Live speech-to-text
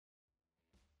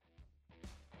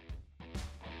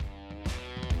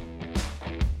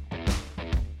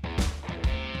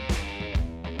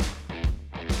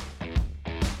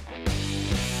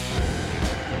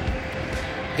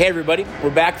Hey, everybody.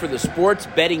 We're back for the Sports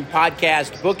Betting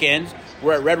Podcast Bookends.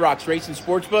 We're at Red Rocks Racing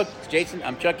Sportsbook. It's Jason.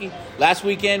 I'm Chucky. Last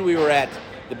weekend, we were at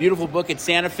the beautiful book at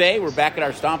Santa Fe. We're back at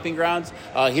our stomping grounds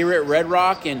here at Red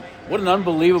Rock, and what an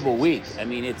unbelievable week. I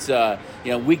mean, it's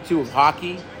week 2 of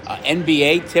hockey.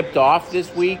 NBA tipped off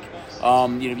this week.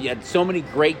 You had so many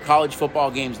great college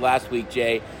football games last week,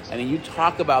 Jay. I mean, you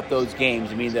talk about those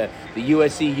games. I mean, the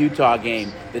USC-Utah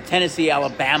game, the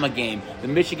Tennessee-Alabama game, the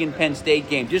Michigan-Penn State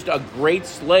game, just a great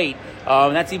slate.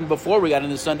 And that's even before we got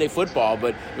into Sunday football,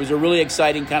 but it was a really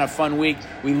exciting, kind of fun week.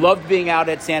 We loved being out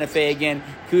at Santa Fe again.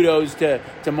 Kudos to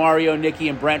Mario, Nikki,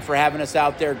 and Brent for having us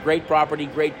out there. Great property,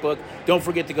 great book. Don't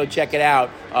forget to go check it out.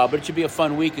 But it should be a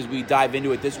fun week as we dive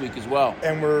into it this week as well.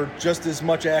 And we're just as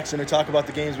much action to talk about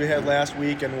the games we had last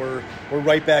week, and we're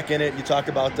right back in it. You talk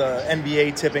about the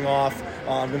NBA tipping off.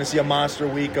 I'm going to see a monster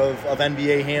week of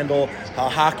NBA handle.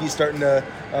 Hockey's starting to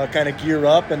kind of gear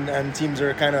up, and teams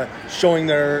are kind of showing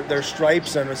their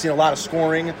stripes, and we're seeing a lot of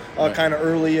scoring kind of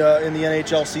early in the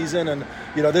NHL season. And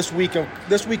this week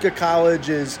of college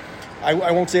is,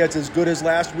 I won't say it's as good as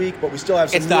last week, but we still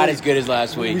have some. It's not as good as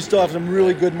last week. We still have some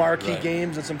really good marquee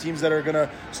games and some teams that are going to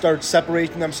start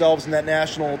separating themselves in that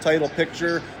national title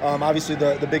picture. Obviously,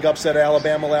 the big upset of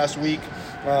Alabama last week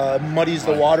muddies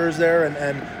the waters there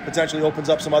and potentially opens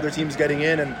up some other teams getting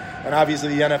in. And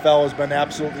obviously, the NFL has been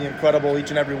absolutely incredible each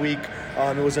and every week.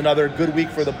 It was another good week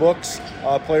for the books.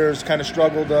 Players kind of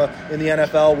struggled in the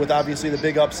NFL with obviously the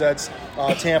big upsets.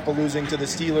 Tampa losing to the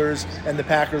Steelers and the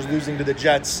Packers losing to the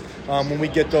Jets. When we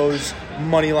get those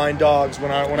money line dogs,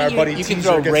 when our buddy you Teaser can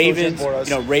throw gets Ravens, those in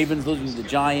for us. Ravens losing to the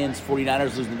Giants,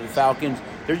 49ers losing to the Falcons.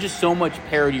 There's just so much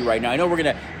parity right now. I know we're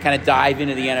going to kind of dive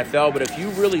into the NFL, but if you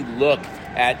really look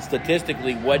at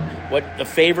statistically what the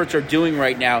favorites are doing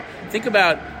right now, think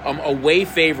about away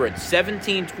favorites,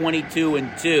 17, 22,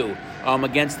 and 2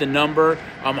 against the number.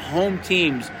 Home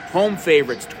teams, home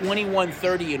favorites, 21,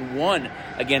 30, and 1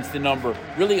 against the number.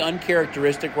 Really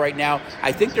uncharacteristic right now.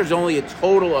 I think there's only a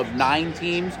total of 9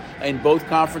 teams in both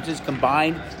conferences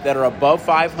combined that are above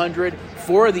 500.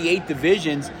 4 of the 8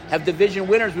 divisions have division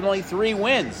winners with only 3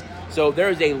 wins. So there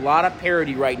is a lot of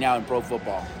parity right now in pro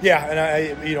football. Yeah, and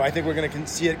I think we're going to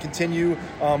see it continue.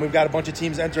 We've got a bunch of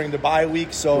teams entering the bye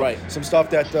week, so some stuff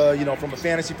that from a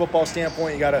fantasy football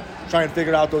standpoint, you got to try and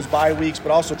figure out those bye weeks,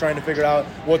 but also trying to figure out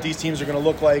what these teams are going to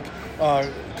look like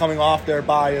coming off their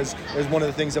bye is one of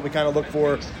the things that we kind of look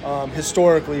for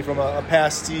historically from a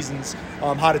past seasons.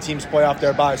 How do teams play off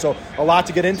their bye? So a lot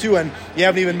to get into, and you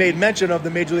haven't even made mention of the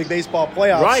Major League Baseball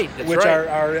playoffs, which are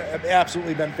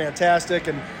absolutely been fantastic,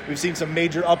 and we've seen some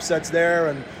major upsets there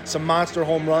and some monster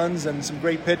home runs and some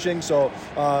great pitching. So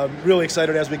really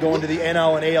excited as we go into the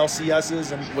NL and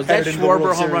ALCSs. And was that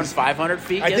Schwarber home run 500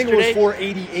 feet I think it was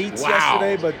 488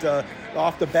 yesterday, but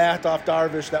off the bat, off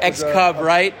Darvish, that was ex-Cub,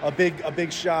 right? A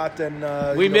big shot,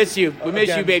 and we miss you. We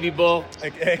miss you, baby bull.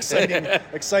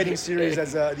 Exciting series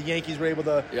as the Yankees were able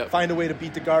to find a way to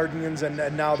beat the Guardians, and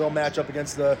now they'll match up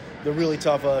against the really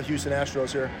tough Houston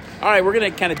Astros here. All right, we're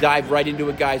going to kind of dive right into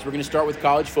it, guys. We're going to start with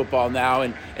college football now,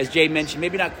 and as Jay mentioned,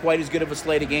 maybe not quite as good of a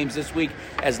slate of games this week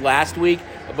as last week,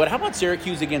 but how about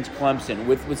Syracuse against Clemson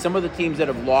with some of the teams that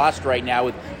have lost right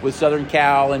now with Southern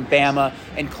Cal and Bama,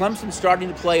 and Clemson starting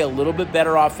to play a little bit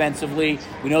better offensively.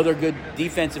 We know they're a good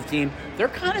defensive team. They're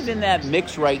kind of in that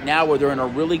mix right now where they're in a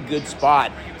really good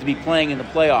spot to be playing in the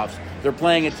playoffs. They're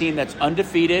playing a team that's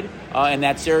undefeated, and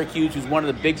that's Syracuse, who's one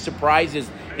of the big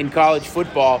surprises in college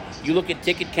football. You look at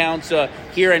ticket counts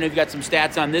here. I know you've got some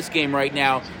stats on this game right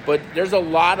now, but there's a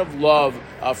lot of love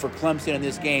for Clemson in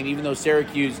this game, even though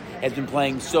Syracuse has been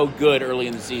playing so good early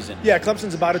in the season. Yeah,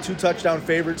 Clemson's about a 2-touchdown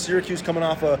favorite. Syracuse coming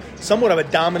off somewhat of a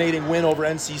dominating win over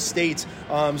NC State,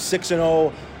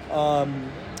 6-0.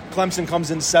 Clemson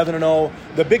comes in 7-0.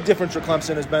 The big difference for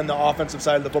Clemson has been the offensive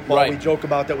side of the football. Right. We joke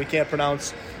about that we can't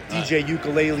pronounce DJ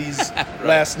Ukulele's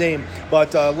last name.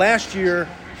 But last year,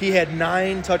 he had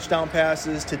 9 touchdown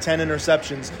passes to 10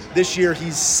 interceptions. This year,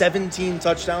 he's 17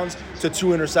 touchdowns to 2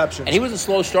 interceptions. And he was a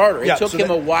slow starter. It took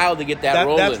him a while to get that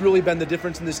rolling. That's really been the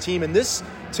difference in this team. And this,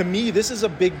 to me, this is a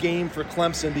big game for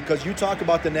Clemson because you talk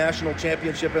about the national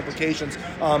championship implications.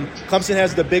 Clemson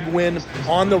has the big win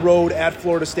on the road at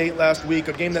Florida State last week,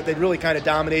 a game that they really kind of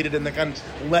dominated and they kind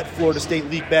of let Florida State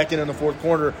leak back in the fourth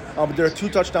quarter. But they're a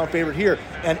 2-touchdown favorite here.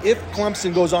 And if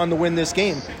Clemson goes on to win this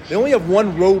game, they only have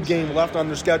 1 road game left on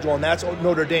their schedule, and that's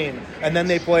Notre Dame. And then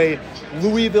they play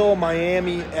Louisville,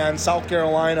 Miami, and South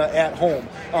Carolina at home.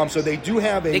 So they do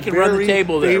have a very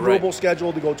favorable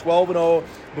schedule to go 12-0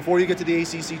 before you get to the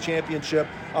ACC championship.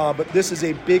 But this is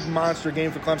a big monster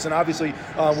game for Clemson, obviously,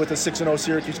 with a 6-0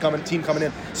 Syracuse team coming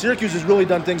in. Syracuse has really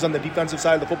done things on the defensive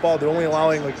side of the football. They're only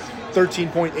allowing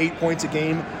 13.8 points a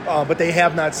game, but they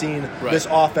have not seen this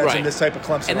offense and this type of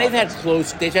Clemson. And they've had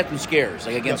some scares,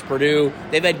 like against Purdue.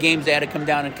 They've had games they had to come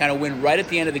down and kind of win right at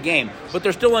the end of the game, but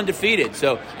they're still undefeated.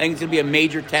 So I think it's going to be a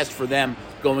major test for them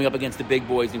going up against the big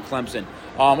boys in Clemson.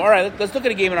 All right, let's look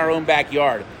at a game in our own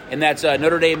backyard, and that's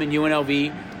Notre Dame and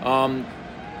UNLV.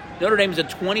 Notre Dame is a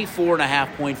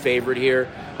 24.5-point favorite here.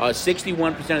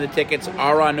 61% of the tickets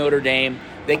are on Notre Dame.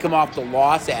 They come off the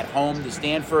loss at home to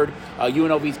Stanford.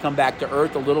 UNLV's come back to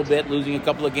earth a little bit, losing a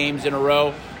couple of games in a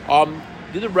row.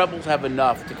 Do the Rebels have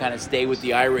enough to kind of stay with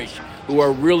the Irish, who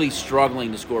are really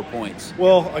struggling to score points?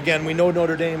 Well, again, we know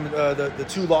Notre Dame, the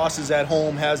 2 losses at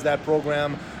home has that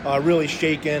program really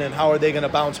shaken, and how are they going to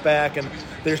bounce back? And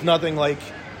there's nothing like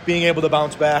being able to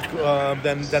bounce back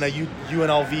than a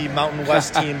UNLV Mountain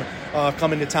West team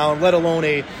coming to town, let alone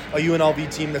a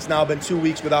UNLV team that's now been 2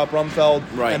 weeks without Brumfeld.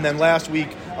 Right. And then last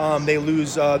week they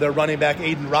lose their running back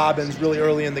Aiden Robbins really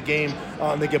early in the game.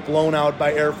 They get blown out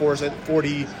by Air Force at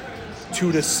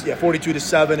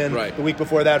 42-7, and the week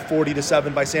before that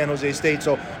 40-7 by San Jose State.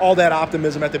 So all that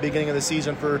optimism at the beginning of the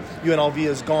season for UNLV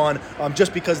is gone,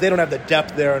 just because they don't have the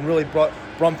depth there, and really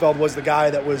Brumfeld was the guy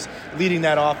that was leading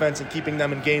that offense and keeping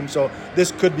them in games. So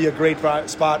this could be a great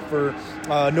spot for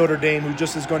Notre Dame, who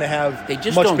just is going to have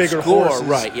much bigger horses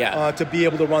to be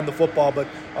able to run the football. But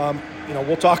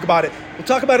we'll talk about it. We'll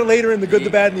talk about it later in the good,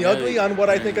 the bad, and the ugly on what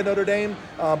I think of Notre Dame.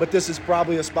 But this is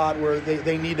probably a spot where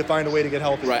they need to find a way to get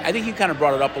healthy. Right. I think you kind of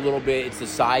brought it up a little bit. It's the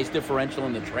size differential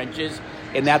in the trenches,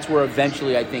 and that's where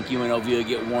eventually I think UNLV will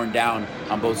get worn down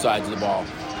on both sides of the ball.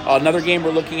 Another game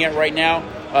we're looking at right now,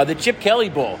 the Chip Kelly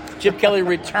Bowl. Chip Kelly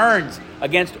returns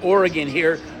against Oregon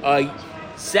here.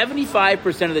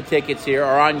 75% of the tickets here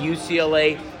are on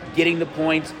UCLA getting the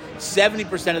points.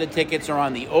 70% of the tickets are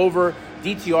on the over.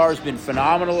 DTR has been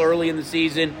phenomenal early in the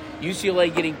season.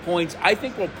 UCLA getting points. I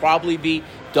think we'll probably be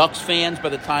Ducks fans by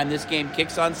the time this game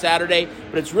kicks on Saturday,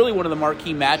 but it's really one of the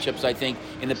marquee matchups, I think,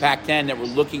 in the Pac-10 that we're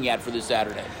looking at for this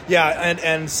Saturday. Yeah,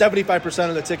 and 75%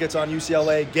 of the tickets on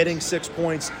UCLA getting 6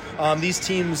 points. These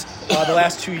teams, the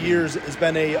last 2 years, has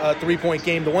been a 3-point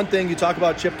game. The one thing you talk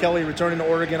about, Chip Kelly returning to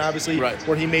Oregon, obviously,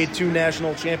 where he made 2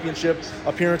 national championship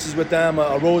appearances with them,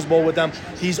 a Rose Bowl with them.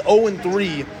 He's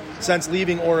 0-3 since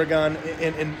leaving Oregon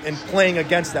and playing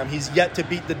against them. He's yet to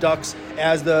beat the Ducks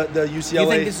as the UCLA. Do you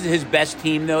think this is his best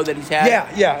team, though, that he's had?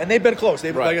 Yeah, and they've been close.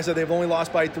 Like I said, they've only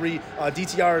lost by 3.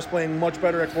 DTR is playing much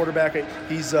better at quarterback.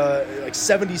 He's like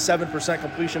 77%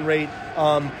 completion rate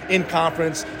in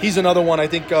conference. He's another one, I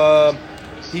think.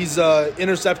 He's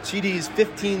TDs,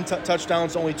 15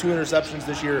 touchdowns, only 2 interceptions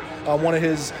this year. One of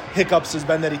his hiccups has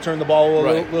been that he turned the ball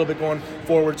a little bit going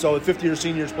forward. So the 50-year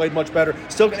seniors played much better.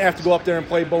 Still going to have to go up there and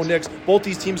play Bo Nix. Both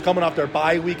these teams coming off their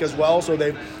bye week as well, so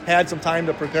they've had some time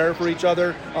to prepare for each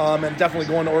other. And definitely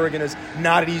going to Oregon is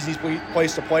not an easy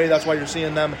place to play. That's why you're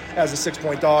seeing them as a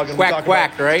 6-point dog. And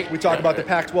quack, right? We talk about the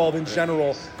Pac-12 in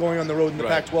general. Going on the road in the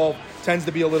Pac-12 tends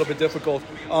to be a little bit difficult.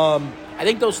 I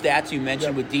think those stats you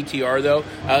mentioned with DTR, though,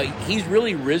 he's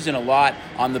really risen a lot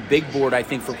on the big board, I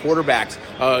think, for quarterbacks.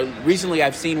 Recently,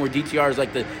 I've seen where DTR is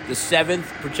like the 7th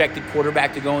projected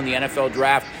quarterback to go in the NFL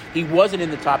draft. He wasn't in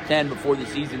the top 10 before the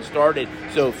season started.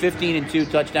 So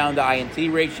 15-2 touchdown to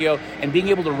INT ratio, and being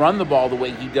able to run the ball the way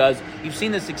he does. You've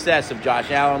seen the success of Josh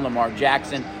Allen, Lamar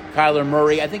Jackson, Kyler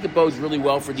Murray. I think it bodes really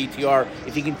well for DTR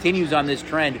if he continues on this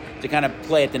trend to kind of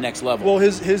play at the next level. Well,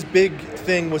 his big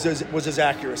thing was his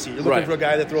accuracy. You're looking for a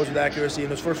guy that throws with accuracy. In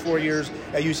his first 4 years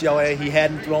at UCLA, he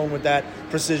hadn't thrown with that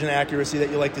precision accuracy that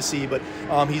you like to see. But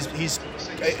he's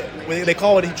they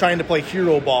call it trying to play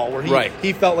hero ball, where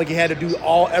he felt like he had to do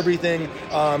everything,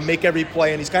 make every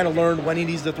play, and he's kind of learned when he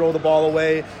needs to throw the ball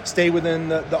away, stay within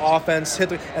the offense,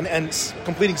 and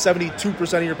completing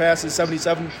 72% of your passes,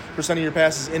 77% of your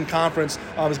passes in conference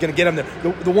is going to get him there.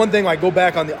 The one thing I go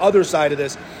back on the other side of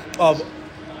this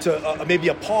to maybe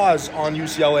a pause on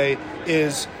UCLA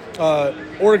is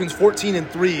Oregon's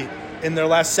 14-3 in their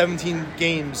last 17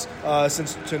 games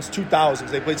since 2000.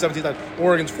 They played 17 times.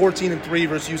 Oregon's 14-3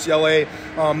 versus UCLA.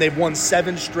 They've won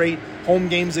 7 straight home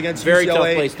games against Very UCLA.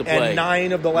 Tough place to play. And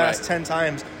 9 of the last 10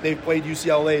 times they've played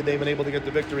UCLA, they've been able to get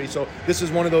the victory. So this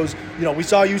is one of those, we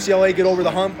saw UCLA get over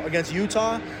the hump against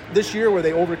Utah this year, where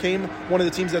they overcame one of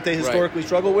the teams that they historically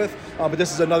struggle with. But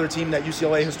this is another team that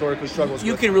UCLA historically struggles with.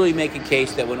 You can really make a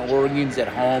case that when Oregon's at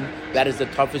home, that is the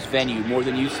toughest venue, more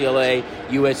than UCLA,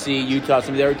 USC, Utah,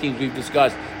 some of the other teams we've we've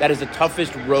discussed, that is the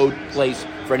toughest road place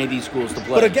for any of these schools to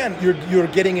play. But again, you're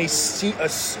getting a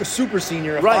super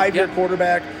senior, a right, 5-year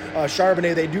quarterback,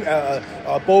 Charbonnet, they do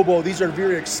Bobo. These are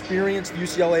very experienced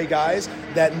UCLA guys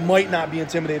that might not be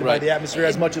intimidated by the atmosphere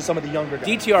as much as some of the younger guys.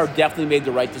 DTR definitely made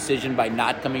the right decision by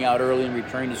not coming out early and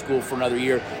returning to school for another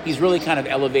year. He's really kind of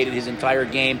elevated his entire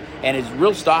game and is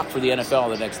real stock for the NFL at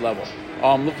the next level.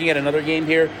 Looking at another game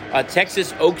here,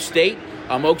 Texas Oak State.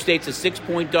 Oak State's a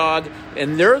 6-point dog,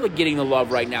 and they're getting the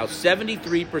love right now.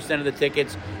 73% of the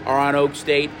tickets are on Oak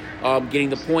State, getting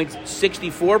the points.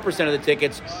 64% of the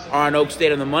tickets are on Oak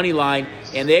State on the money line,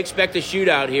 and they expect a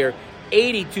shootout here.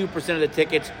 82% of the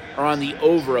tickets are on the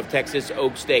over of Texas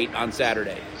Oak State on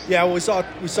Saturday. Yeah, well,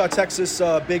 we saw Texas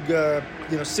big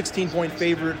 16-point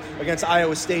favorite against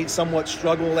Iowa State somewhat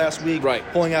struggle last week,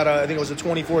 pulling out I think it was a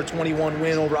 24-21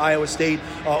 win over Iowa State.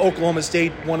 Oklahoma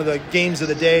State, one of the games of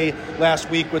the day last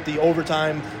week with the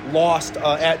overtime, lost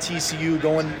at TCU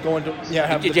going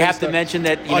to Did you have to mention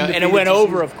that, and it went TCU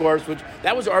over, of course, which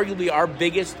that was arguably our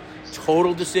biggest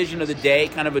total decision of the day,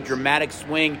 kind of a dramatic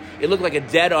swing. It looked like a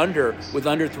dead under with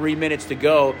under 3 minutes to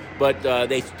go, but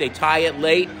they tie it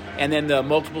late, and then the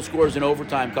multiple scores in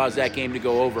overtime caused that game to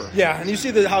go over. Yeah, and you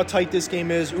see how tight this game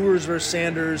is. Ewers versus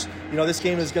Sanders. This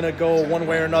game is going to go one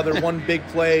way or another. One big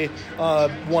play,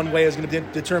 one way is going to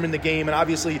determine the game. And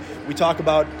obviously, we talk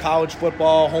about college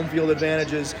football, home field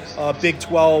advantages, Big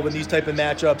 12, and these type of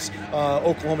matchups.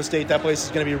 Oklahoma State, that place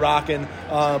is going to be rocking.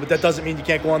 But that doesn't mean you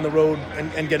can't go on the road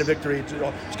and get a victory. It's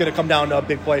going to come down to a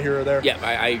big play here or there. Yeah,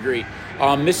 I agree.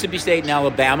 Mississippi State and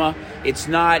Alabama,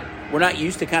 we're not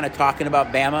used to kind of talking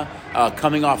about Bama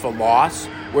coming off a loss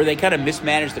where they kind of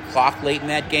mismanaged the clock late in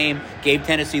that game, gave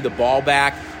Tennessee the ball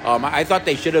back. I thought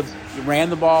they should have ran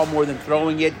the ball more than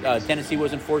throwing it. Tennessee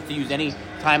wasn't forced to use any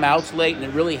timeouts late, and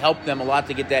it really helped them a lot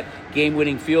to get that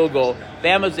game-winning field goal.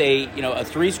 Bama's a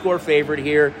 3-score favorite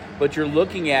here, but you're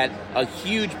looking at a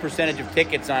huge percentage of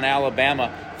tickets on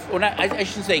Alabama. Well, I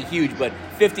shouldn't say huge, but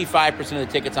 55% of the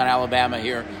tickets on Alabama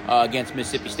here against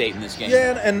Mississippi State in this game.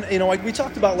 Yeah, and like we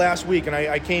talked about last week, and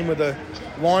I came with a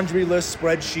laundry list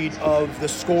spreadsheet of the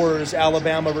scores,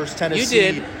 Alabama versus Tennessee.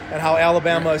 You did. And how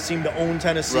Alabama seemed to own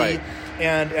Tennessee. Right.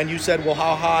 And you said, well,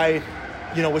 how high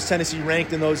was Tennessee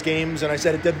ranked in those games? And I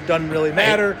said it doesn't really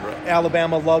matter. Right.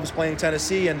 Alabama loves playing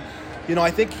Tennessee. And,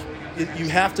 I think you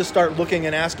have to start looking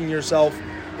and asking yourself,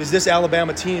 is this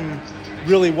Alabama team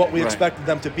really what we expected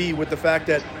them to be, with the fact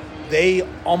that they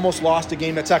almost lost a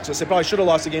game at Texas. They probably should have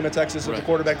lost a game at Texas if the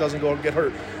quarterback doesn't go and get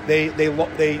hurt.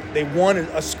 They won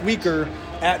a squeaker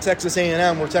at Texas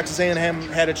A&M, where Texas A&M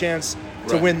had a chance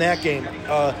to win that game.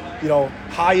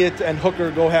 Hyatt and Hooker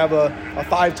go have a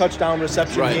 5-touchdown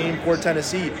reception game for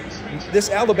Tennessee. This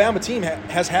Alabama team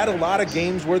has had a lot of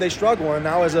games where they struggle, and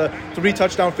now as a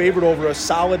 3-touchdown favorite over a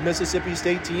solid Mississippi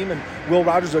State team, and Will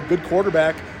Rogers a good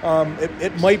quarterback,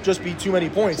 it might just be too many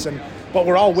points. But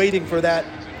we're all waiting for that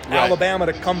Alabama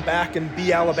to come back and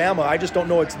be Alabama. I just don't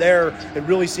know it's there. It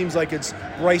really seems like it's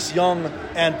Bryce Young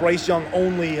and Bryce Young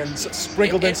only, and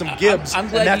sprinkled in some Gibbs, and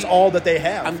that's all that they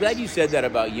have. I'm glad you said that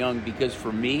about Young, because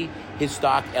for me, his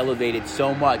stock elevated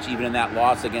so much even in that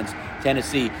loss against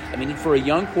Tennessee. I mean, for a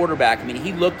young quarterback,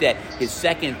 he looked at his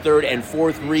second, third, and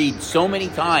fourth read so many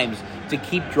times to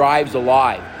keep drives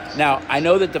alive. Now, I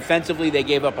know that defensively they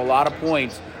gave up a lot of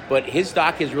points, but his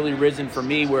stock has really risen for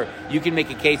me, where you can make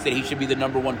a case that he should be the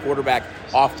number one quarterback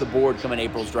off the board coming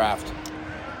April's draft.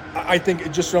 I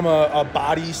think just from a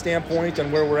body standpoint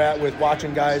and where we're at with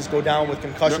watching guys go down with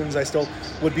concussions, I still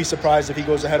would be surprised if he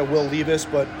goes ahead of Will Levis.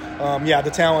 But,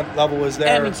 the talent level is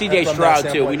there. And C.J. Stroud,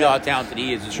 too. We know how talented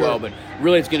he is as well. But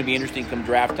really, it's going to be interesting come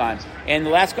draft time. And the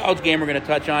last college game we're going to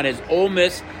touch on is Ole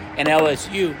Miss and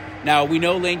LSU. Now, we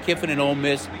know Lane Kiffin and Ole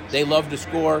Miss, they love to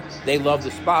score. They love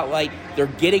the spotlight. They're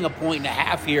getting 1.5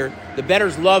 points here. The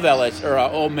bettors love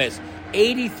Ole Miss.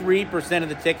 83% of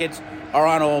the tickets are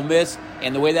on Ole Miss,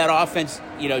 and the way that offense,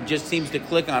 just seems to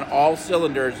click on all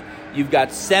cylinders, you've got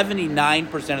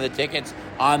 79% of the tickets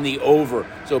on the over.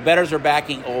 So bettors are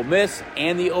backing Ole Miss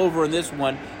and the over in this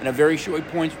one in a very short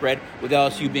point spread, with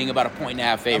LSU being about 1.5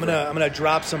 points favorite. I'm gonna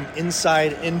drop some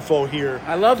inside info here.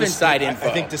 I love inside info.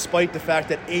 I think despite the fact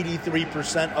that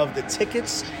 83% of the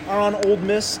tickets are on Ole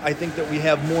Miss, I think that we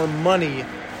have more money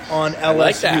on LSU. I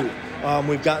like that.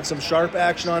 We've gotten some sharp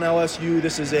action on LSU.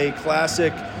 This is a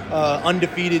classic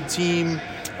undefeated team.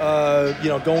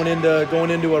 Going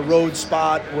into a road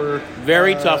spot where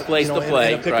very tough place to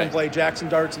play. In a pick and play. Jackson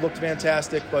Darts looked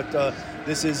fantastic, but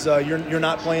this is you're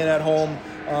not playing at home.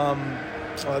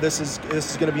 this is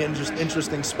going to be an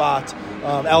interesting spot.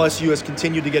 LSU has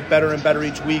continued to get better and better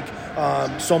each week,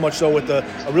 so much so with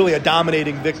a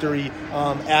dominating victory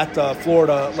at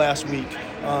Florida last week.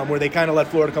 Where they kind of let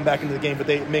Florida come back into the game, but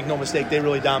they make no mistake, they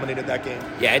really dominated that game.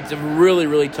 Yeah, it's a really,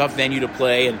 really tough venue to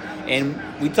play, and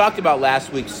we talked about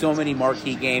last week so many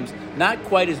marquee games. Not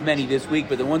quite as many this week,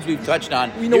 but the ones we've touched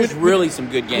on, there's really some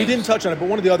good games. We didn't touch on it, but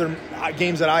one of the other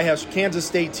games that I have, Kansas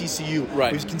State, TCU.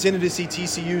 Right. We've continued to see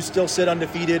TCU still sit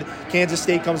undefeated. Kansas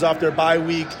State comes off their bye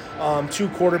week. Two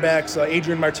quarterbacks,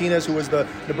 Adrian Martinez, who was the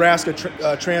Nebraska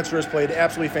transfer, has played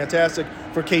absolutely fantastic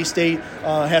for K-State.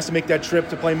 Has to make that trip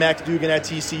to play Max Duggan at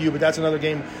TCU, but that's another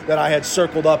game that I had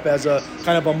circled up as a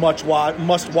kind of a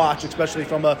must-watch, especially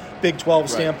from a Big 12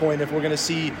 standpoint. If we're going to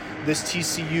see this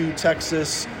TCU,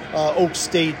 Texas, Oak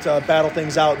State battle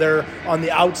things out. They're on the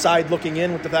outside looking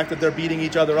in with the fact that they're beating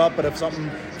each other up, but if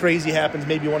something crazy happens,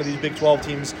 maybe one of these Big 12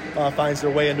 teams finds their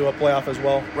way into a playoff as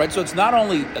well. Right, so it's not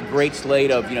only a great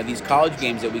slate of these college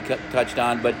games that we touched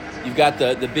on, but you've got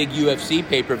the big UFC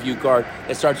pay-per-view card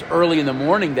that starts early in the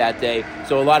morning that day,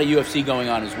 so a lot of UFC going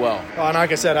on as well. And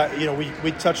like I said,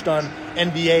 we touched on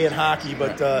NBA and hockey,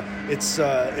 but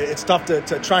it's tough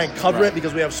to try and cover it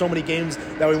because we have so many games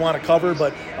that we want to cover.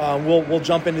 But we'll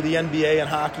jump into the NBA and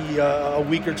hockey a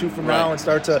week or two from now and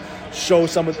start to show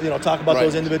some of talk about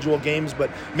those individual games. But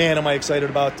man, am I excited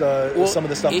about some of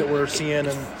the stuff that we're seeing.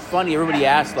 And funny, everybody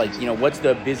asks what's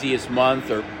the busiest month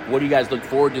or what do you guys look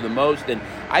forward to the most? And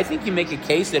I think you make a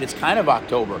case that it's kind of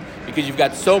October because you've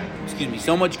got so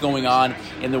much going on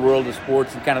in the world of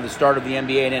sports and kind of the start of the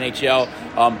NBA and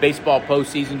NHL, baseball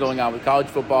postseason going on with college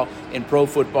football and pro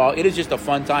football. It is just a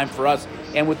fun time for us.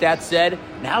 And with that said,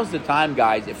 now's the time,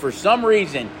 guys. If for some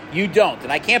reason you don't,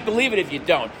 and I can't believe it if you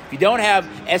don't have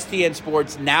STN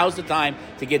Sports, now's the time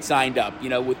to get signed up.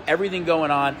 With everything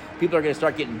going on, people are going to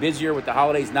start getting busier with the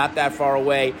holidays not that far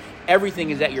away. Everything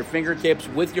is at your fingertips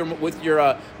with your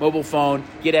mobile phone.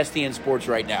 Get STN Sports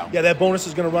right now. Yeah, that bonus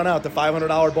is going to run out. The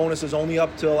 $500 bonus is only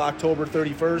up till October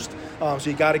 31st. So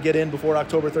you got to get in before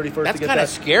October 31st. That's to get kind of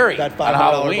scary. That $500 on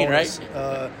Halloween, bonus.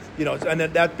 Right? And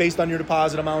then that's based on your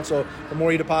deposit amount. So the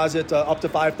more you deposit, up to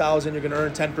 $5,000, you're going to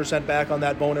earn 10% back on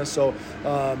that bonus. So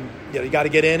you got to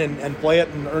get in and play it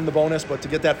and earn the bonus. But to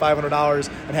get that $500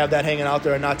 and have that hanging out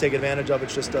there and not take advantage of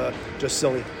it's just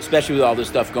silly. Especially with all this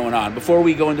stuff going on. Before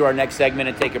we go into our next segment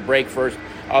and take a break first,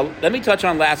 let me touch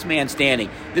on Last Man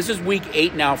Standing. This is week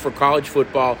 8 now for college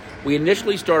football. We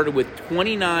initially started with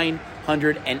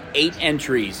 2,908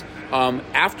 entries.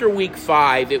 After week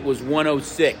 5, it was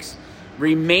 106.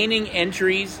 Remaining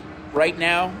entries right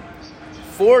now,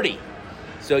 40.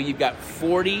 So you've got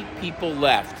 40 people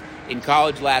left in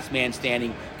college Last Man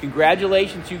Standing.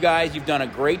 Congratulations, you guys. You've done a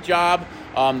great job.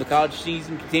 The college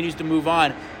season continues to move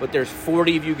on, but there's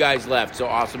 40 of you guys left, so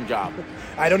awesome job.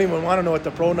 I don't even want to know what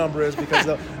the pro number is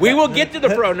because we will get to the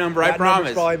pro number. I promise.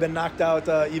 Number's probably been knocked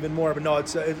out even more, but no,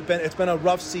 it's been a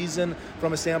rough season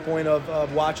from a standpoint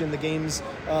of watching the games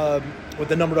with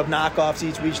the number of knockoffs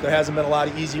each week. There hasn't been a lot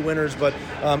of easy winners, but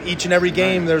each and every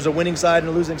game there's a winning side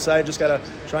and a losing side. Just got to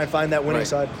try and find that winning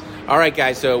side. All right,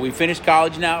 guys. So we finished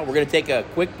college now. We're going to take a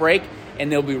quick break,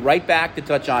 and they'll be right back to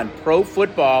touch on pro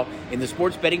football in the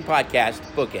Sports Betting Podcast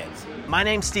Bookends. My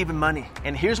name's Stephen Money,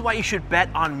 and here's why you should bet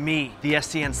on me, the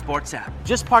STN Sports app.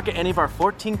 Just park at any of our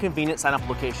 14 convenient sign-up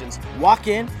locations, walk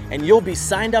in, and you'll be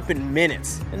signed up in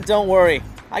minutes. And don't worry,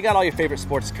 I got all your favorite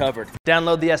sports covered.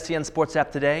 Download the STN Sports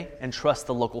app today and trust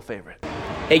the local favorite.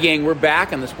 Hey, gang, we're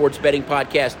back on the Sports Betting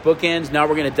Podcast Bookends. Now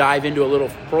we're going to dive into a little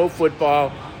pro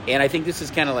football, and I think this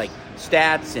is kind of like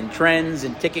stats and trends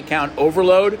and ticket count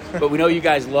overload, but we know you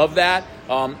guys love that.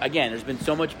 Again, there's been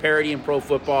so much parity in pro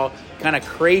football, kind of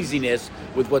craziness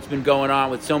with what's been going on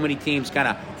with so many teams kind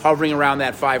of hovering around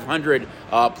that 500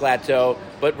 plateau.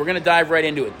 But we're going to dive right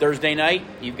into it. Thursday night,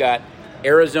 you've got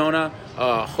Arizona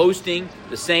hosting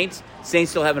the Saints.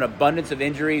 Saints still have an abundance of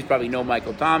injuries, probably no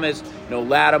Michael Thomas, no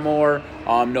Lattimore,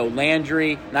 no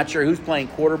Landry. Not sure who's playing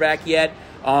quarterback yet.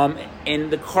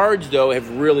 And the Cards, though, have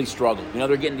really struggled.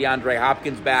 They're getting DeAndre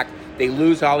Hopkins back. They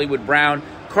lose Hollywood Brown.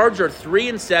 Cards are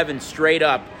 3-7 straight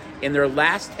up in their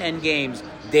last 10 games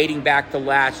dating back to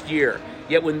last year.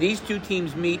 Yet when these two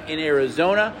teams meet in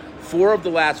Arizona, 4 of the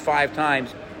last 5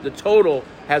 times, the total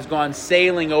has gone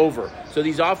sailing over. So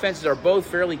these offenses are both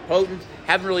fairly potent,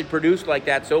 haven't really produced like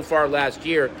that so far last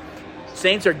year.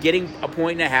 Saints are getting a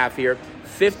 1.5 here.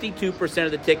 52%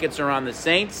 of the tickets are on the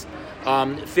Saints.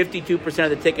 52% of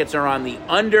the tickets are on the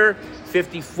under.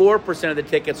 54% of the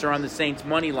tickets are on the Saints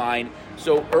money line.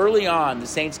 So early on, the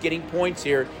Saints getting points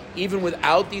here, even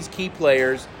without these key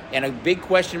players and a big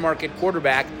question mark at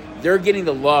quarterback. they're getting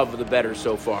the love of the bettors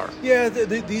so far. Yeah,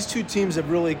 these two teams have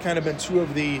really kind of been two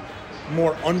of the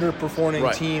more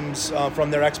underperforming teams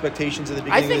from their expectations at the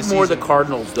beginning of the season. I think more the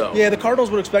Cardinals, though. Yeah, the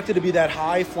Cardinals would expect it to be that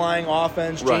high-flying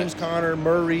offense. James Conner,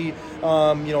 Murray,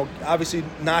 obviously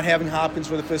not having Hopkins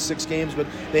for the first 6 games, but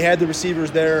they had the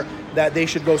receivers there that they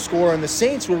should go score. And the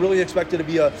Saints were really expected to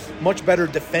be a much better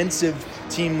defensive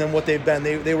team than what they've been.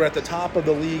 They were at the top of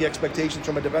the league expectations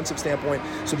from a defensive standpoint.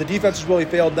 So the defense has really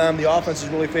failed them. The offense has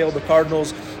really failed the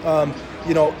Cardinals.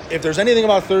 If there's anything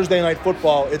about Thursday night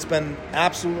football, it's been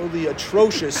absolutely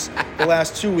atrocious the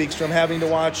last 2 weeks from having to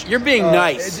watch. You're being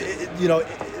nice.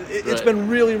 It's been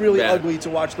really, really ugly to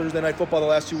watch Thursday night football the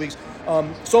last 2 weeks.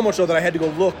 So much so that I had to go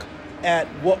look at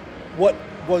what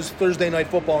was Thursday night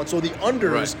football. And so the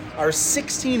unders are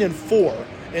 16-4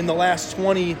 in the last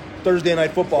 20 Thursday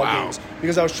night football games.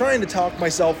 Because I was trying to talk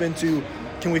myself into,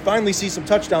 can we finally see some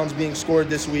touchdowns being scored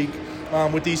this week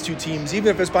with these two teams, even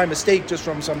if it's by mistake, just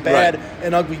from some bad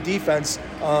and ugly defense.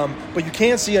 But you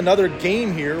can't see another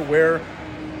game here where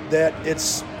that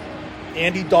it's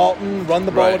Andy Dalton run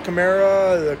the ball with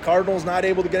Kamara, the Cardinals not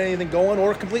able to get anything going,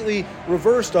 or completely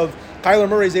reversed of Kyler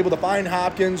Murray is able to find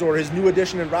Hopkins or his new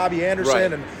addition in Robbie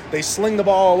Anderson, and they sling the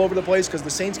ball all over the place because the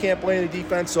Saints can't play any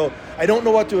defense. So I don't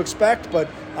know what to expect, but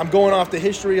I'm going off the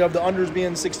history of the unders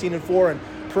being 16-4 and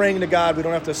praying to God we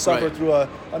don't have to suffer through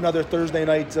another Thursday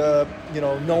night,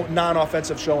 no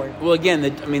non-offensive showing. Well, again,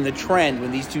 the trend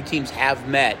when these two teams have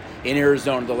met in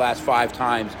Arizona the last 5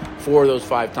 times, 4 of those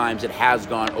 5 times it has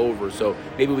gone over. So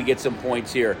maybe we get some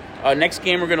points here. Next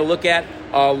game we're going to look at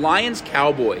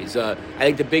Lions-Cowboys. I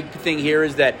think the big thing here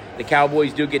is that the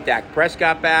Cowboys do get Dak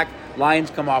Prescott back. Lions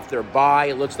come off their bye.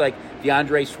 It looks like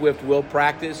DeAndre Swift will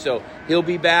practice, so he'll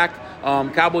be back.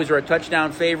 Cowboys are a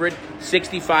touchdown favorite.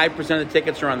 65% of the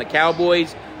tickets are on the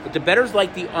Cowboys. But the bettors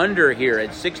like the under here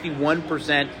at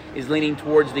 61% is leaning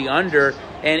towards the under.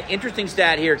 And interesting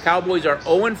stat here, Cowboys are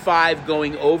 0-5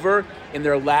 going over in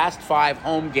their last 5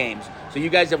 home games. So you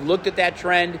guys have looked at that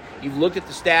trend, you've looked at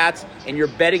the stats, and you're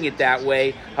betting it that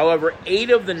way. However,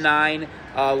 8 of the 9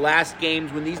 last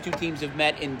games when these two teams have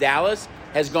met in Dallas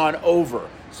has gone over.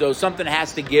 So something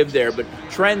has to give there. But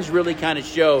trends really kind of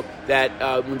show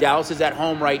that when Dallas is at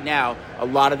home right now, a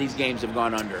lot of these games have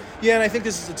gone under. Yeah, and I think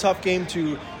this is a tough game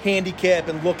to handicap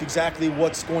and look exactly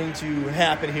what's going to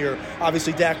happen here.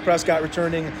 Obviously, Dak Prescott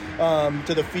returning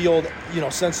to the field,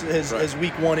 since his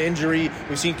week 1 injury.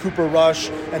 We've seen Cooper Rush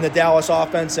and the Dallas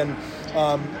offense, and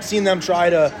seen them try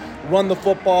to run the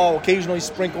football, occasionally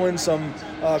sprinkle in some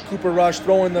Cooper Rush,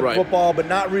 throwing the football, but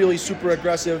not really super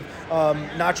aggressive,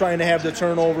 not trying to have the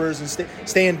turnovers and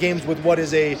stay in games with what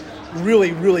is a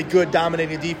really, really good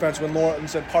dominating defense when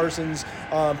Lawrence and Parsons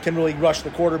can really rush the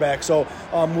quarterback. So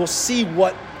we'll see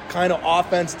what kind of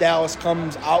offense Dallas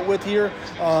comes out with here.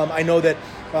 I know that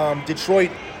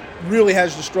Detroit really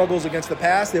has the struggles against the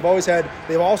pass. They've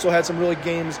also had some really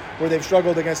games where they've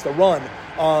struggled against the run.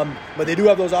 But they do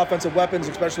have those offensive weapons,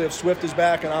 especially if Swift is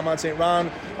back and Amon St.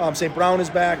 Brown is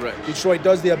back. Detroit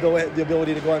does the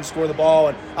ability to go ahead and score the ball,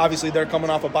 and obviously they're coming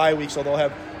off a bye week, so they'll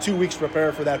have 2 weeks to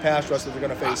prepare for that pass rush that they're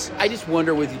going to face. I just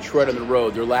wonder with Detroit on the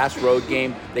road, their last road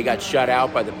game, they got shut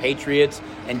out by the Patriots,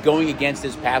 and going against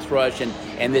this pass rush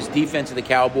and this defense of the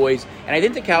Cowboys, and I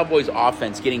think the Cowboys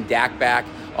offense getting Dak back,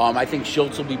 I think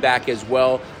Schultz will be back as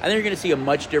well. I think you're going to see a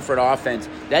much different offense.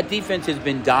 That defense has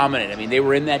been dominant. I mean, they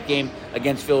were in that game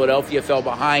against Philadelphia, fell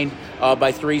behind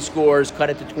by 3 scores, cut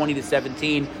it to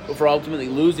 20-17 before ultimately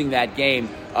losing that game.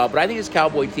 But I think this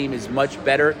Cowboy team is much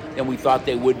better than we thought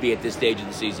they would be at this stage of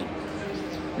the season.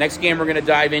 Next game we're going to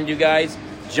dive into, guys,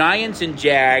 Giants and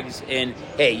Jags. And,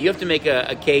 hey, you have to make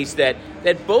a case that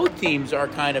both teams are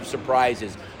kind of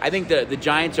surprises. I think the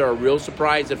Giants are a real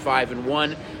surprise at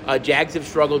 5-1. Jags have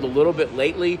struggled a little bit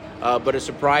lately, but a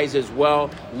surprise as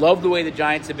well. Love the way the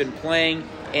Giants have been playing.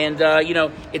 And,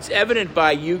 it's evident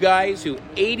by you guys who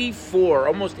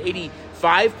almost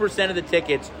 85% of the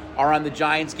tickets are on the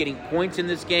Giants getting points in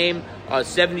this game.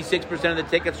 76% of the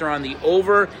tickets are on the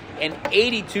over, and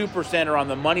 82% are on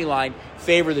the money line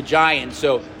favor the Giants.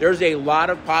 So there's a lot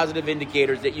of positive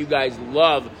indicators that you guys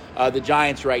love the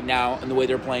Giants right now and the way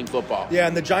they're playing football. Yeah,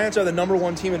 and the Giants are the number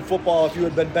 1 team in football. If you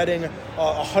had been betting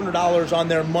 $100 on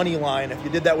their money line, if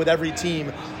you did that with every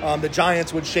team, the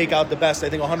Giants would shake out the best. I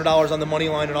think $100 on the money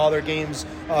line in all their games,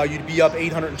 you'd be up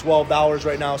 $812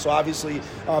 right now. So obviously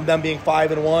them being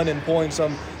 5-1 and pulling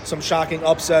some shocking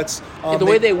upsets. The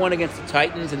way they won against the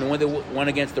Titans and the way they won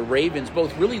against the Ravens,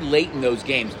 both really late in those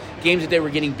games that they were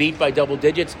getting beat by double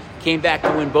digits, came back to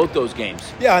win both those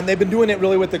games. Yeah, and they've been doing it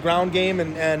really with the ground game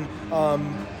and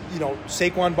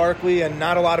Saquon Barkley and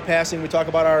not a lot of passing. We talk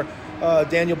about our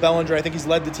Daniel Bellinger. I think he's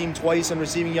led the team twice in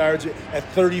receiving yards at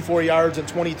 34 yards and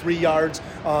 23 yards.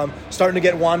 Starting to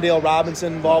get Wan'Dale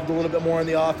Robinson involved a little bit more in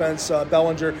the offense,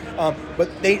 Bellinger.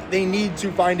 But they need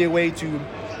to find a way to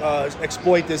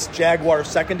exploit this Jaguars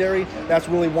secondary. That's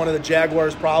really one of the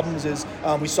Jaguars' problems is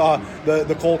we saw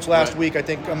the Colts last week. I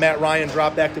think Matt Ryan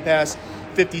dropped back to pass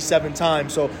 57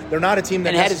 times. So they're not a team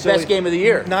that had his best game of the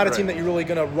year. Not a team that you're really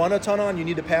going to run a ton on. You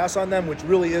need to pass on them, which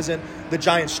really isn't the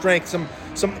Giants' strength.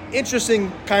 Some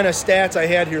interesting kind of stats I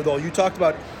had here, though. You talked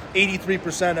about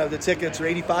 83% of the tickets or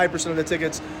 85% of the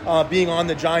tickets being on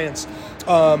the Giants.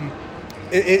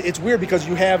 It's weird because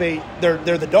you have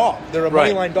they're the dog. They're a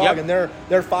money line dog, and they're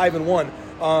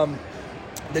 5-1.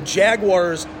 The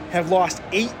Jaguars have lost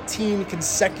 18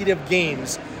 consecutive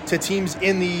games to teams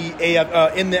in the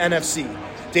NFC,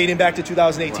 dating back to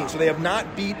 2018. Wow. So they have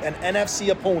not beat an NFC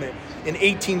opponent in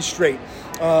 18 straight.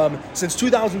 Since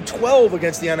 2012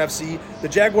 against the NFC, the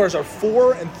Jaguars are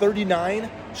 4-39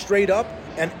 straight up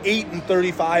and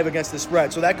 8-35 against the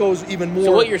spread. So that goes even more.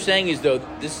 So what you're saying is, though,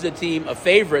 this is a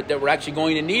favorite that we're actually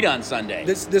going to need on Sunday.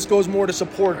 This goes more to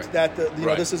support that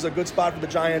this is a good spot for the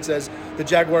Giants as the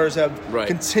Jaguars have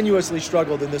continuously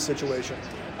struggled in this situation.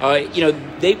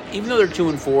 They even though they're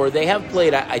 2-4, they have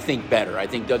played, I think, better. I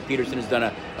think Doug Peterson has done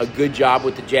a good job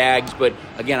with the Jags, but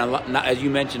again, as you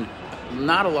mentioned,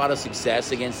 not a lot of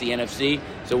success against the NFC.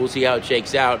 So we'll see how it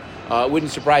shakes out. It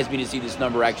wouldn't surprise me to see this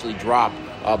number actually drop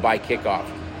by kickoff.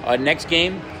 Next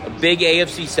game, a big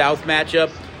AFC South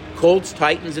matchup.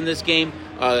 Colts-Titans in this game.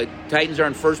 Titans are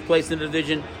in first place in the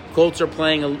division. Colts are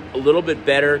playing a little bit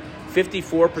better.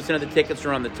 54% of the tickets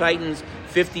are on the Titans,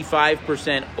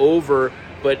 55% over.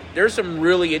 But there's some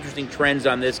really interesting trends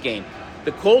on this game.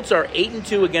 The Colts are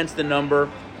 8-2 against the number.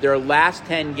 Their last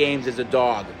 10 games as a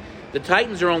dog. The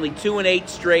Titans are only 2-8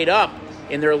 straight up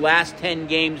in their last 10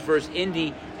 games versus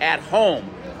Indy at home.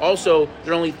 Also,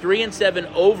 they're only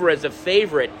 3-7 over as a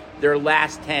favorite their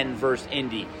last 10 versus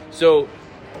Indy. So,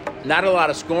 not a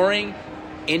lot of scoring.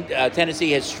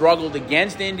 Tennessee has struggled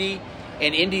against Indy,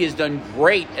 and Indy has done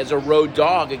great as a road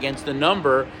dog against the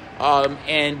number.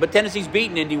 But Tennessee's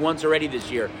beaten Indy once already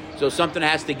this year. So something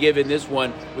has to give in this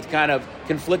one with kind of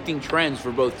conflicting trends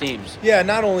for both teams. Yeah,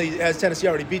 not only has Tennessee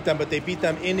already beat them, but they beat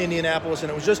them in Indianapolis,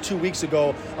 and it was just 2 weeks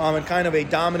ago, and kind of a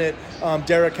dominant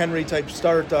Derrick Henry type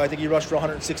start. I think he rushed for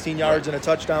 116 yards and a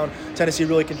touchdown. Tennessee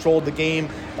really controlled the game.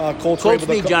 Colts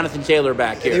need Jonathan Taylor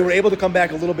back here. They were able to come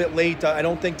back a little bit late. I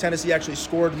don't think Tennessee actually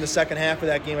scored in the second half of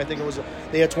that game. I think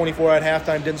they had 24 at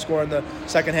halftime, didn't score in the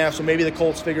second half, so maybe the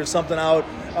Colts figured something out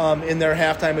in their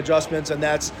halftime adjustments, and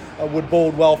that's would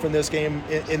bode well for this game.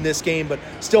 In this game, but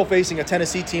still facing a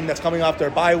Tennessee team that's coming off their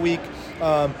bye week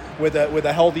with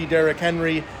a healthy Derrick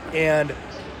Henry, and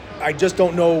I just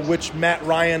don't know which Matt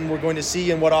Ryan we're going to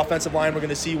see and what offensive line we're going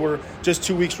to see. We're just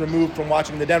 2 weeks removed from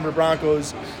watching the Denver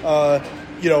Broncos, all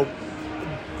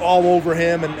over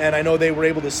him, and I know they were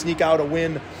able to sneak out a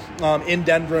win in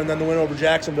Denver and then the win over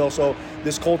Jacksonville. So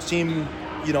this Colts team,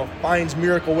 finds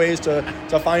miracle ways to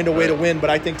find a way to win, but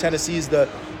I think Tennessee's the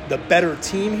better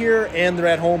team here, and they're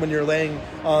at home and you're laying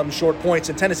short points.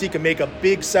 And Tennessee can make a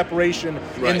big separation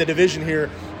in the division here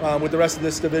with the rest of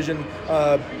this division.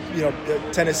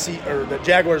 Tennessee or the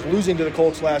Jaguars losing to the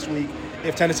Colts last week.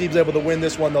 If Tennessee is able to win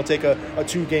this one, they'll take a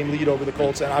 2-game lead over the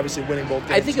Colts and obviously winning both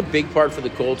games. I think a big part for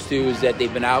the Colts, too, is that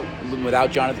they've been out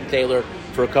without Jonathan Taylor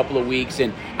for a couple of weeks.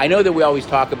 And I know that we always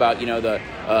talk about, the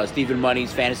Stephen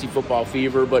Money's fantasy football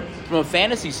fever, but from a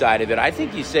fantasy side of it, I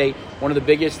think you say one of the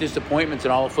biggest disappointments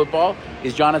in all of football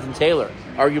is Jonathan Taylor.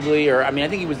 Arguably, I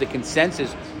think he was the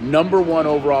consensus #1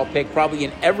 overall pick probably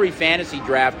in every fantasy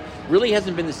draft. Really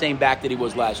hasn't been the same back that he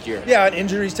was last year. Yeah, and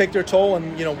injuries take their toll,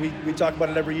 and we talk about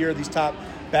it every year. These top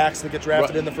backs that get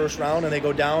drafted in the first round and they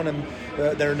go down and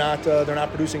they're not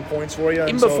producing points for you.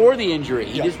 Even before the injury,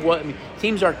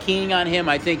 teams are keying on him.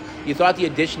 I think you thought the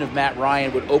addition of Matt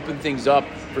Ryan would open things up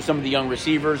for some of the young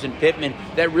receivers and Pittman.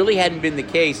 That really hadn't been the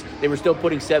case. They were still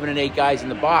putting 7 and 8 guys in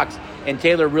the box, and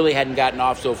Taylor really hadn't gotten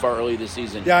off so far early this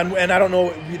season. Yeah, and I don't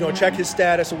know, check his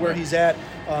status of where he's at,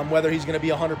 whether he's going to be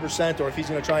 100% or if he's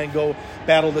going to try and go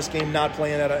battle this game not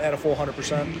playing at a full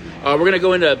 100%. We're going to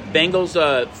go into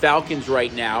Bengals-Falcons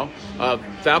right now.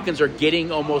 Falcons are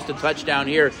getting almost a touchdown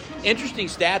here. Interesting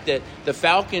stat that the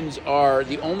Falcons are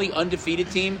the only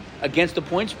undefeated team against the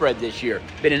point spread this year.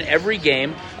 Been in every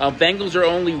game. Bengals are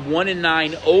only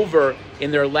 1-9 over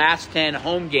in their last 10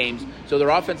 home games. So their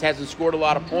offense hasn't scored a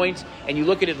lot of points. And you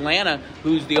look at Atlanta,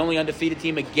 who's the only undefeated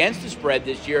team against the spread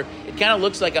this year, it kind of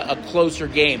looks like a closer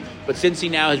game. But Cincy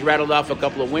now has rattled off a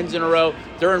couple of wins in a row.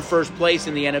 They're in first place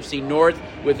in the NFC North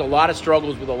with a lot of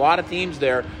struggles with a lot of teams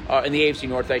there, in the AFC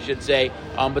North, I should say.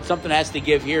 But something has to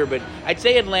give here. But I'd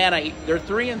say Atlanta, they're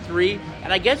 3-3,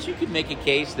 and I guess you could make a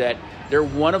case that they're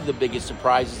one of the biggest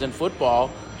surprises in football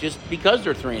just because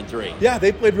they're 3-3. Yeah,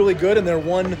 they played really good, and they're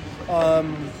one,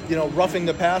 roughing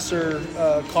the passer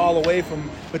call away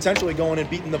from potentially going and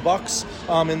beating the Bucs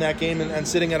in that game and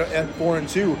sitting at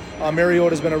 4-2.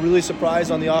 Mariota's been a really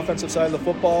surprise on the offensive side of the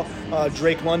football.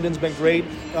 Drake London's been great.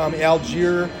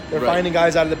 Algier, they're finding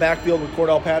guys out of the backfield with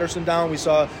Cordell Patterson down. We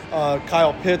saw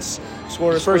Kyle Pitts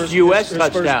score his first U.S.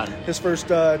 touchdown. His first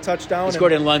touchdown. He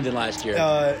scored in London last year.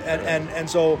 And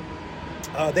so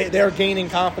they're gaining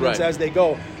confidence as they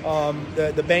go.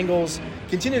 The Bengals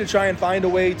continue to try and find a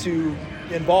way to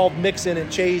involve Mixon and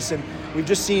Chase, and we've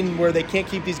just seen where they can't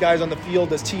keep these guys on the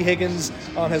field as T. Higgins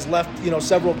has left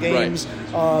several games.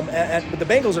 But the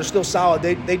Bengals are still solid.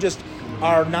 They just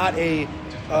are not a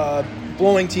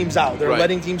blowing teams out. They're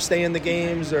letting teams stay in the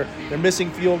games. They're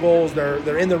missing field goals.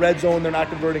 They're in the red zone. They're not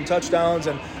converting touchdowns,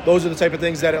 and those are the type of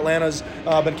things that Atlanta's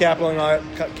been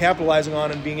capitalizing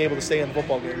on and being able to stay in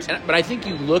football games. But I think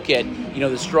you look at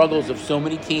the struggles of so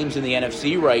many teams in the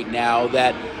NFC right now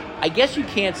that I guess you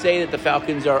can't say that the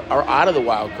Falcons are out of the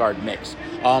wild card mix.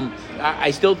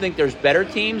 I still think there's better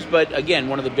teams, but again,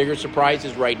 one of the bigger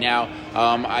surprises right now,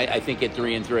 I think at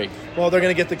 3-3. Well, they're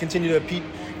going to get to continue to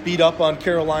beat up on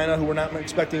Carolina, who we're not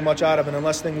expecting much out of, and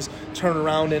unless things turn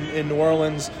around in New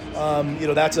Orleans,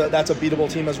 that's a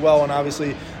beatable team as well, and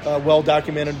obviously well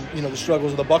documented, the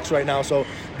struggles of the Bucs right now. So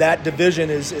that division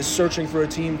is searching for a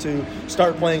team to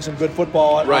start playing some good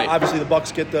football. Right. Obviously, the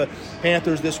Bucs get the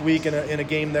Panthers this week in a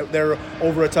game that they're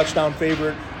over a touchdown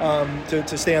favorite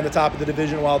to stay on the top of the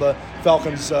division, while the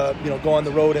Falcons go on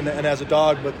the road and as a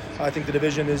dog. But I think the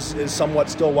division is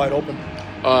somewhat still wide open.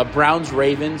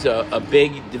 Browns-Ravens, a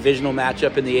big divisional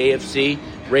matchup in the AFC.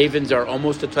 Ravens are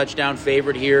almost a touchdown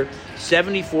favorite here.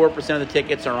 74% of the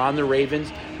tickets are on the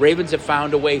Ravens. Ravens have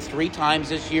found a way 3 times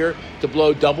this year to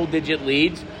blow double-digit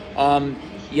leads,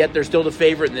 yet they're still the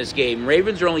favorite in this game.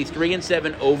 Ravens are only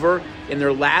 3-7 over in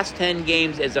their last 10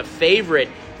 games as a favorite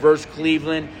versus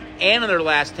Cleveland, and in their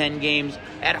last 10 games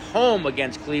at home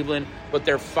against Cleveland, but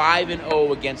they're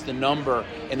 5-0 against the number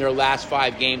in their last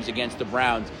 5 games against the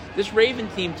Browns. This Raven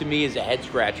team, to me, is a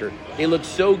head-scratcher. They look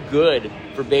so good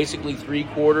for basically 3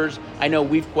 quarters. I know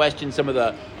we've questioned some of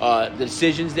the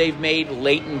decisions they've made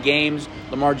late in games.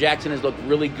 Lamar Jackson has looked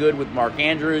really good with Mark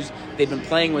Andrews. They've been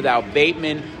playing without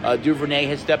Bateman. Duvernay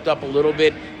has stepped up a little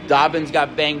bit. Dobbins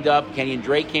got banged up. Kenyon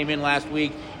Drake came in last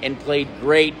week and played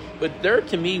great. But they're,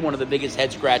 to me, one of the biggest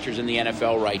head-scratchers in the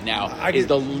NFL right now, is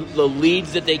the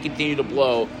leads that they continue to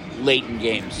blow late in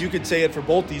games. You could say it for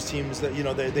both these teams that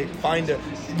they find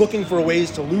looking for ways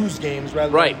to lose games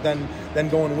rather than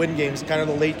go and win games. Kind of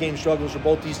the late game struggles for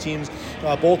both these teams,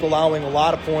 both allowing a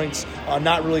lot of points,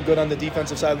 not really good on the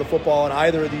defensive side of the football in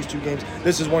either of these 2 games.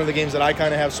 This is one of the games that I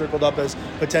kind of have circled up as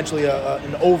potentially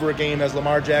an over game, as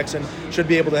Lamar Jackson should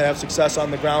be able to have success on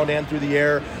the ground and through the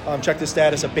air. Check the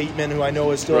status of Bateman, who I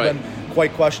know has still been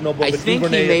quite questionable. I think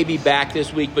Duvernay, he may be back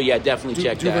this week, but yeah, definitely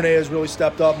check that. Duvernay has really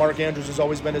stepped up. Mark Andrews has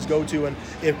always been his go-to, and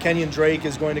if Kenyon Drake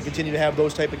is going to continue to have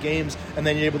those type of games, and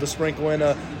then you're able to sprinkle in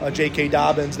a J.K.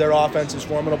 Dobbins, their offense is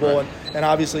formidable, and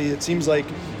obviously it seems like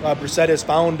Brissett has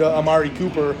found Amari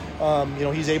Cooper.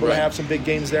 He's able to have some big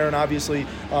games there, and obviously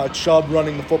Chubb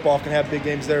running the football can have big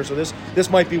games there. So this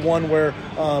might be one where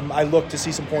I look to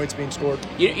see some points being scored.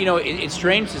 It's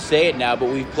strange to say it now, but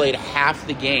we've played half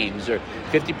the games, or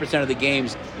 50% of the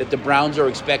games, that the Browns are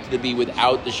expected to be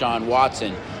without Deshaun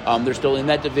Watson. They're still in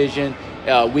that division.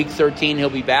 Week 13, he'll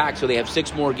be back, so they have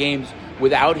 6 more games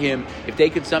without him. If they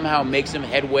could somehow make some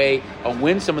headway and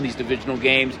win some of these divisional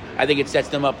games, I think it sets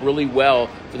them up really well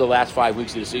for the last 5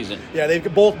 weeks of the season. Yeah,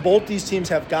 they've both these teams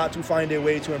have got to find a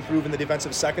way to improve in the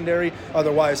defensive secondary.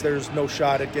 Otherwise, there's no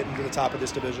shot at getting to the top of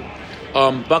this division.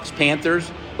 Bucs-Panthers.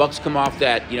 Bucs come off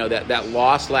that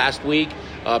loss last week.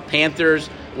 Panthers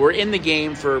were in the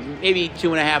game for maybe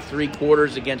 2.5, 3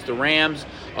 quarters against the Rams.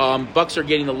 Bucs are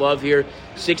getting the love here.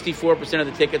 64% of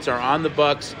the tickets are on the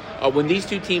Bucs. When these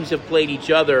 2 teams have played each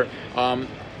other, 4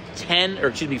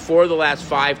 of the last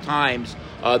 5 times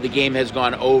the game has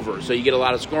gone over. So you get a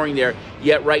lot of scoring there.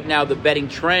 Yet right now the betting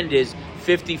trend is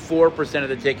 54% of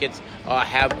the tickets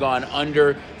have gone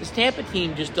under. This Tampa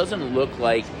team just doesn't look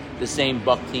like the same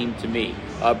Buck team to me.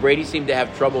 Brady seemed to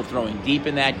have trouble throwing deep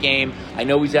in that game. I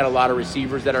know he's had a lot of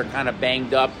receivers that are kind of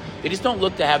banged up. They just don't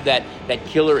look to have that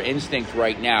killer instinct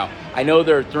right now. I know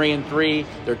they're 3-3.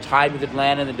 They're tied with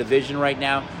Atlanta in the division right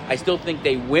now. I still think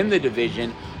they win the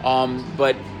division,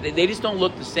 but they just don't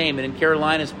look the same. And in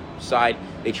Carolina's side,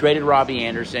 they traded Robbie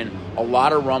Anderson. A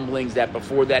lot of rumblings that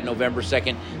before that November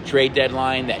 2nd trade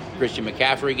deadline that Christian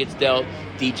McCaffrey gets dealt,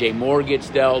 DJ Moore gets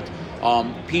dealt.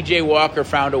 P.J. Walker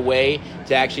found a way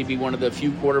to actually be one of the few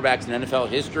quarterbacks in NFL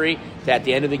history to, at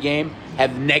the end of the game,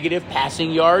 have negative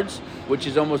passing yards, which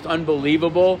is almost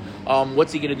unbelievable.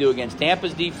 What's he going to do against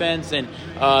Tampa's defense? And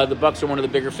the Bucs are one of the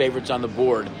bigger favorites on the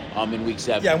board in Week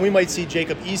 7. Yeah, and we might see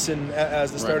Jacob Eason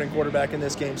as the starting quarterback in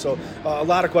this game. So a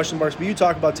lot of question marks. But you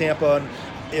talk about Tampa,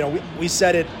 and we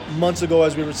said it months ago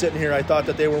as we were sitting here. I thought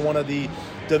that they were one of the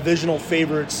divisional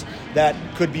favorites that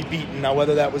could be beaten. Now,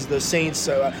 whether that was the Saints,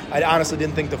 I honestly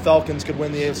didn't think the Falcons could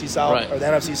win the AFC South or the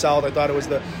NFC South. I thought it was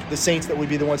the Saints that would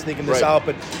be the ones sneaking this out.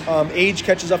 But age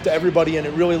catches up to everybody, and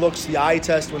it really looks the eye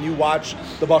test when you watch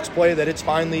the Bucs play that it's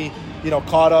finally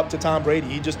caught up to Tom Brady.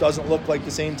 He just doesn't look like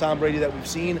the same Tom Brady that we've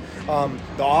seen.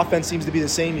 The offense seems to be the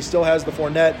same. He still has the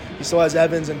Fournette. He still has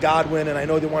Evans and Godwin, and I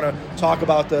know they want to talk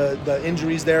about the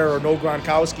injuries there or no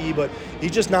Gronkowski, but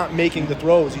he's just not making the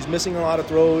throws. He's missing a lot of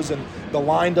throws, and the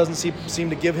line doesn't seem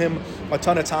to give him a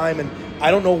ton of time. And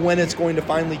I don't know when it's going to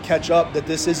finally catch up that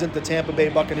this isn't the Tampa Bay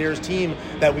Buccaneers team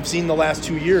that we've seen the last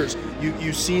 2 years.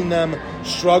 You've seen them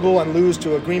struggle and lose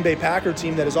to a Green Bay Packer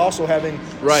team that is also having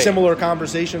similar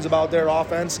conversations about their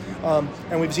offense.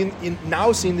 And we've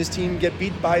seen this team get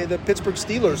beat by the Pittsburgh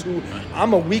Steelers, who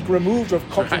I'm a week removed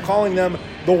from calling them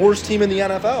the worst team in the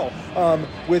NFL.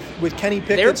 With Kenny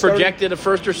Pickett. They were projected a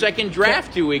first or second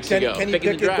draft 2 weeks ago. Kenny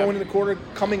Pickett going in the quarter,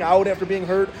 coming out after being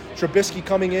hurt, Trubisky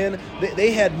coming in.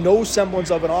 They had no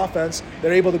semblance of an offense.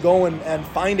 They're able to go and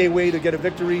find a way to get a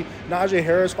victory. Najee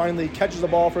Harris finally catches the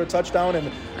ball for a touchdown,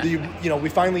 and we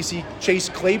finally see Chase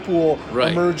Claypool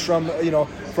emerge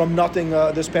from nothing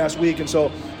this past week. And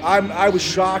so I was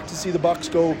shocked to see the Bucs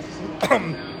go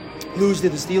lose to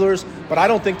the Steelers, but I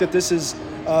don't think that this is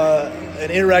an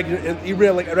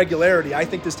irregularity. I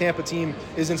think this Tampa team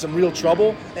is in some real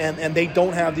trouble, and they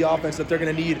don't have the offense that they're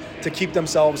going to need to keep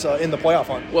themselves in the playoff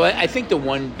hunt. Well, I think the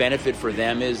one benefit for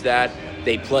them is that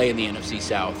they play in the NFC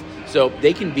South. So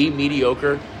they can be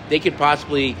mediocre. They could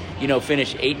possibly,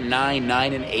 finish 8-9,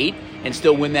 9-8, and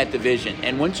still win that division.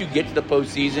 And once you get to the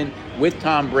postseason with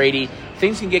Tom Brady,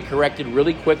 things can get corrected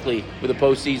really quickly with a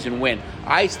postseason win.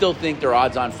 I still think they're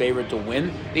odds-on favorite to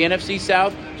win the NFC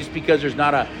South just because there's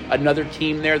not another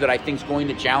team there that I think is going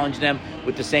to challenge them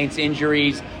with the Saints'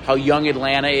 injuries, how young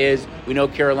Atlanta is. We know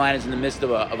Carolina's in the midst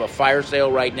of a fire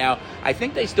sale right now. I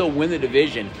think they still win the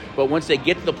division, but once they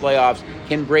get to the playoffs,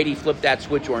 can Brady flip that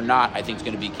switch or not, I think is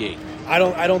going to be key. I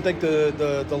don't think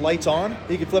the light's on.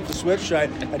 He could flip the switch. I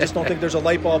just don't think there's a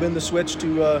light bulb in the switch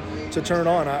to turn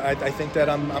on. I think that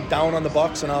I'm down on the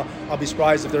Bucs, and I'll be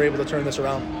surprised if they're able to turn this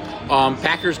around.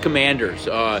 Packers Commanders.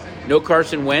 No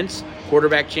Carson Wentz.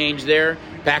 Quarterback change there.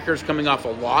 Packers coming off a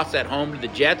loss at home to the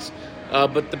Jets,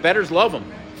 but the bettors love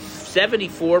them.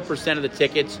 74% of the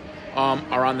tickets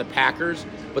are on the Packers,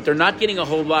 but they're not getting a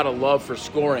whole lot of love for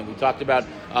scoring. We talked about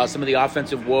some of the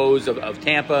offensive woes of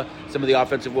Tampa, some of the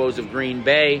offensive woes of Green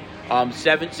Bay.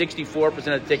 64%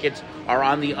 of the tickets are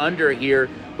on the under here,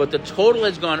 but the total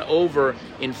has gone over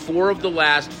in 4 of the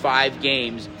last 5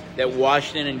 games that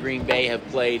Washington and Green Bay have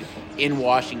played in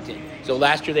Washington. So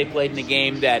last year they played in a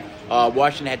game that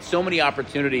Washington had so many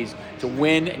opportunities to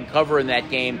win and cover in that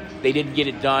game. They didn't get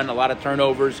it done. A lot of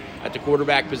turnovers at the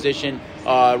quarterback position.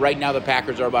 Right now the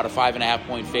Packers are about a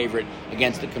 5.5-point favorite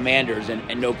against the Commanders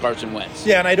and no Carson Wentz.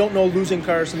 Yeah, and I don't know losing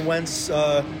Carson Wentz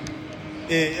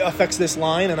it affects this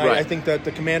line, and I think that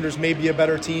the Commanders may be a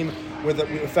better team with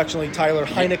affectionately Tyler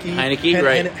Heineke. Heineke.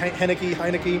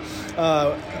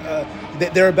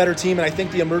 They're a better team, and I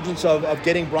think the emergence of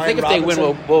getting Brian Robinson. I think if they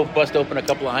win, we'll bust open a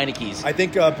couple of Heinekes. I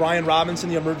think Brian Robinson,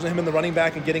 the emergence of him in the running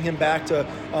back and getting him back to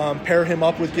pair him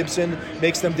up with Gibson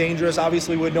makes them dangerous.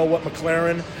 Obviously, we know what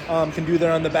McLaren can do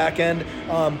there on the back end.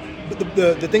 But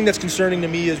the thing that's concerning to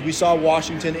me is we saw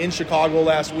Washington in Chicago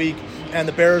last week, and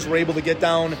the Bears were able to get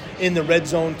down in the red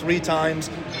zone 3 times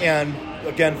and,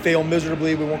 again, fail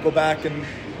miserably. We won't go back and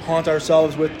haunt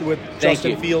ourselves with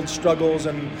Justin Fields' struggles.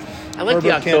 And I like Herbert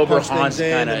the October haunts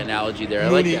kind of analogy there. I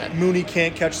like that. Mooney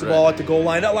can't catch the ball at the goal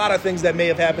line. A lot of things that may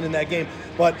have happened in that game.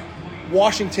 But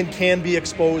Washington can be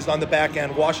exposed on the back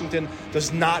end. Washington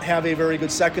does not have a very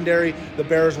good secondary. The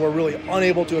Bears were really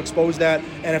unable to expose that.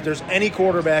 And if there's any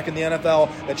quarterback in the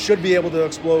NFL that should be able to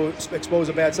expose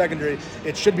a bad secondary,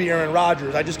 it should be Aaron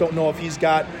Rodgers. I just don't know if he's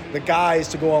got the guys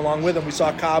to go along with him. We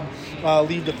saw Cobb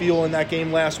leave the field in that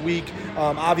game last week.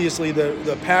 Obviously,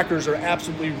 the Packers are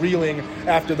absolutely reeling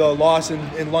after the loss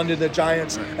in London to the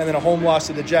Giants and then a home loss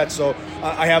to the Jets. So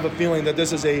I have a feeling that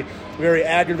this is a very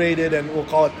aggravated and we'll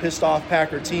call it pissed off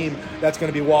Packer team that's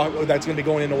going to be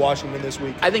going into Washington this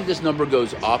week. I think this number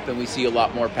goes up and we see a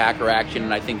lot more Packer action,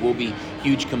 and I think we'll be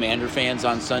huge Commander fans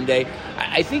on Sunday.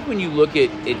 I think when you look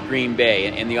at Green Bay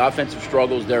and the offensive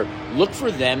struggles there, look for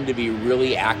them to be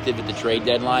really active at the trade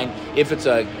deadline. If it's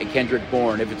a Kendrick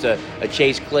Bourne, if it's a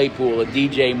Chase Claypool, a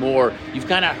DJ Moore, you've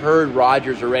kind of heard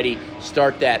Rodgers already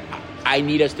start that, I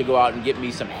need us to go out and get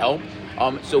me some help.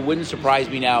 So it wouldn't surprise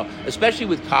me now, especially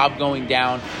with Cobb going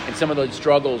down and some of the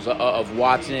struggles of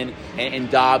Watson and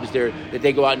Dobbs there, that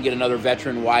they go out and get another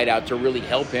veteran wideout to really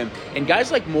help him. And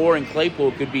guys like Moore and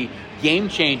Claypool could be game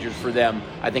changers for them,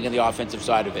 I think, on the offensive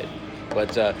side of it.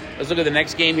 But let's look at the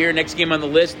next game here. Next game on the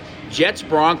list,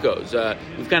 Jets-Broncos.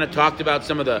 We've kind of talked about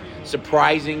some of the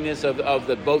surprisingness of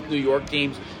the both New York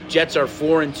teams. Jets are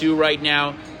 4-2 right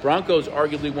now. Broncos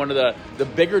arguably one of the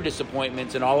bigger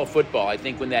disappointments in all of football. I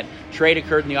think when that trade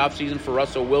occurred in the offseason for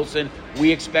Russell Wilson,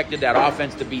 we expected that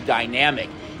offense to be dynamic.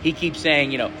 He keeps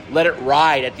saying, let it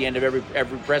ride at the end of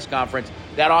every press conference.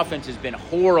 That offense has been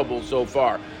horrible so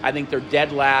far. I think they're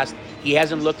dead last. He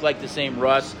hasn't looked like the same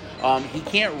Russ. He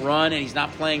can't run, and he's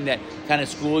not playing that kind of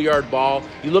schoolyard ball.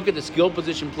 You look at the skill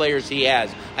position players he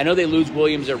has. I know they lose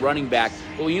Williams at running back,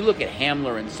 but when you look at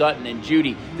Hamler and Sutton and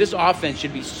Judy, this offense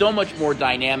should be so much more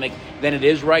dynamic than it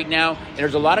is right now. And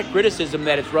there's a lot of criticism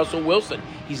that it's Russell Wilson.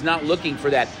 He's not looking for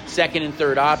that second and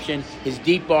third option. His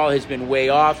deep ball has been way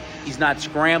off. He's not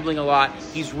scrambling a lot.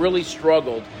 He's really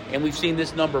struggled, and we've seen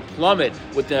this number plummet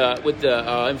with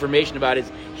the information about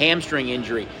his hamstring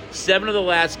injury. 7 of the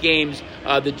last games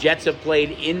the Jets have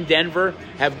played in Denver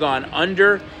have gone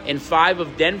under, and 5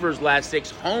 of Denver's last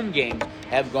 6 home games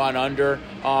have gone under,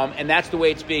 and that's the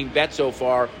way it's being bet so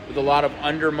far, with a lot of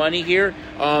under money here.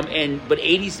 But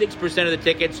 86% of the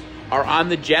tickets are on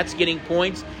the Jets getting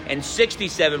points, and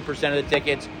 67% of the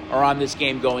tickets are on this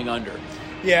game going under.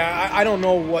 Yeah, I don't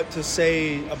know what to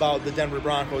say about the Denver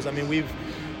Broncos. I mean, we've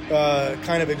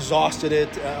kind of exhausted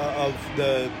it of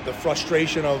the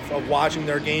frustration of watching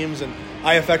their games, and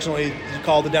I affectionately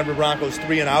call the Denver Broncos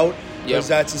 3 and out, because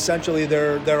that's essentially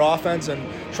their offense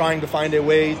and trying to find a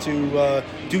way to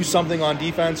do something on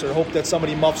defense or hope that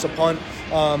somebody muffs a punt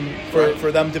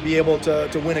for them to be able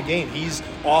to win a game. He's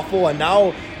awful, and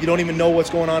now you don't even know what's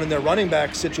going on in their running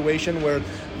back situation where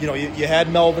you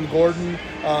had Melvin Gordon.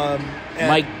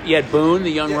 You had Boone,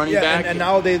 the young running back. And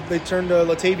now they turned to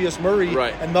Latavius Murray.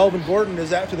 Right. And Melvin Gordon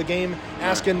is after the game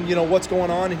asking, what's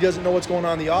going on. He doesn't know what's going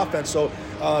on in the offense. So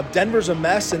Denver's a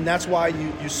mess, and that's why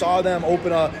you saw them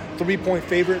open a 3-point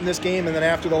favorite in this game. And then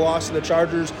after the loss to the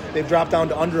Chargers, they've dropped down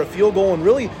to under a field goal. And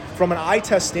really, from an eye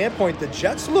test standpoint, the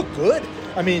Jets look good.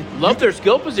 I mean, love their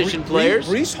skill position players.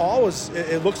 Breece Hall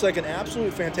it looks like an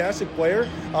absolute fantastic player.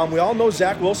 We all know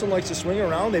Zach Wilson likes to swing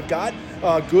around. They've got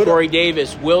good Corey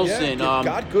Davis, Wilson. They've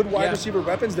got good wide receiver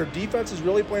weapons. Their defense is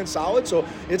really playing solid, so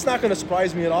it's not going to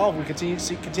surprise me at all if we continue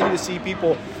to see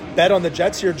people bet on the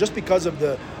Jets here just because of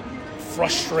the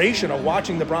frustration of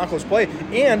watching the Broncos play.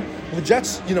 And the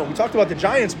Jets, we talked about the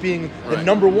Giants being the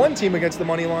number 1 team against the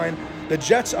money line. The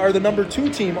Jets are the number 2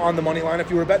 team on the money line. If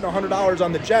you were betting $100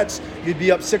 on the Jets, you'd be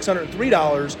up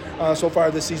 $603 so far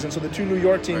this season. So the 2 New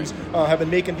York teams have been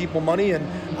making people money, and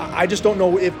I just don't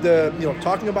know if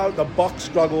talking about the Bucs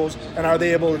struggles and are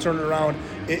they able to turn it around.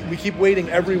 We keep waiting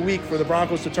every week for the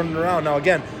Broncos to turn it around. Now,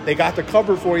 again, they got the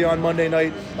cover for you on Monday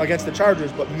night against the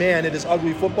Chargers, but man, it is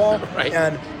ugly football. Right.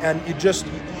 And you just,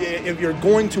 if you're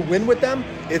going to win with them,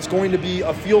 it's going to be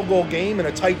a field goal game and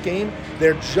a tight game.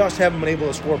 They just haven't been able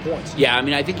to score points. Yeah, I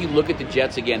mean, I think you look at the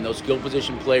Jets again, those skill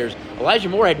position players. Elijah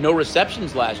Moore had no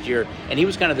receptions last year, and he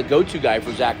was kind of the go-to guy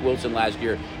for Zach Wilson last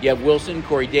year. You have Wilson,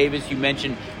 Corey Davis, you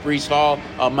mentioned Breece Hall,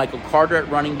 Michael Carter at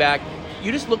running back.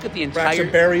 You just look at the entire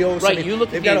Barrios. Right, I mean, you look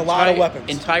they've at got a lot of weapons.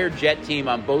 Entire Jet team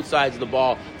on both sides of the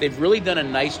ball. They've really done a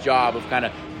nice job of kind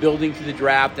of building to the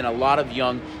draft and a lot of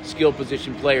young skill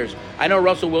position players. I know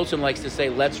Russell Wilson likes to say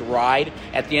 "let's ride"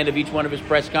 at the end of each one of his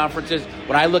press conferences.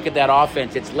 When I look at that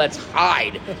offense, it's "let's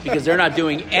hide" because they're not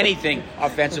doing anything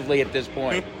offensively at this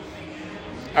point.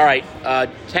 All right,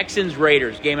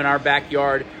 Texans-Raiders, game in our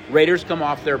backyard. Raiders come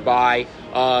off their bye.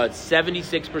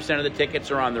 76% of the tickets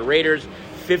are on the Raiders.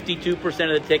 52%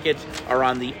 of the tickets are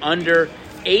on the under.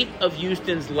 8 of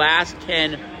Houston's last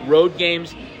 10 road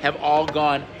games have all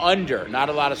gone under. Not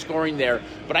a lot of scoring there.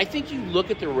 But I think you look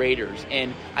at the Raiders,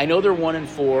 and I know they're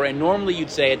 1-4, and normally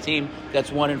you'd say a team that's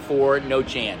 1-4, no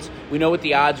chance. We know what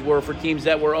the odds were for teams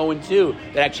that were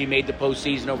 0-2 that actually made the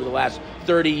postseason over the last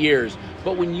 30 years.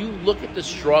 But when you look at the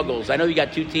struggles, I know you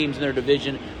got 2 teams in their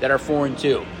division that are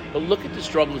 4-2. But look at the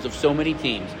struggles of so many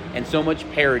teams and so much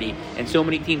parity and so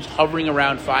many teams hovering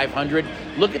around 500.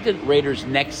 Look at the Raiders'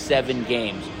 next 7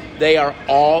 games. They are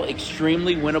all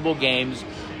extremely winnable games.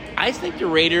 I think the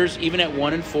Raiders, even at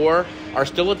 1-4, are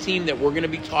still a team that we're going to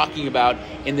be talking about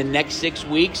in the next 6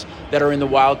 weeks that are in the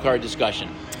wild card discussion.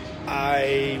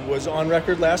 I was on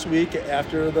record last week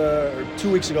or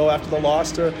 2 weeks ago after the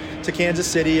loss to Kansas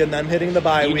City and them hitting the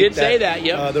bye week. You did say that,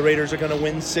 yep. The Raiders are going to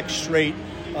win 6 straight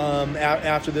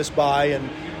after this bye, and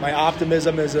my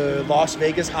optimism is a Las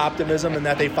Vegas optimism, and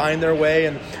that they find their way,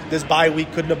 and this bye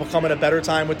week couldn't have come at a better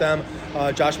time with them.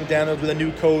 Josh McDaniels with a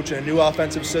new coach and a new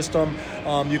offensive system.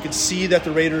 You can see that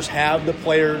the Raiders have the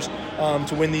players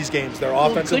to win these games. Their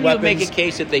offensive weapons. Couldn't you make a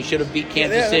case that they should have beat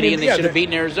Kansas City and they should have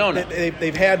beaten Arizona?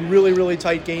 They've had really, really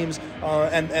tight games,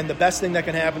 and the best thing that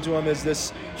can happen to them is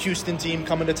this Houston team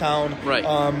coming to town. Right.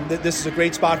 This is a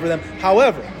great spot for them.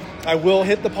 However, I will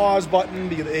hit the pause button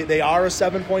because they are a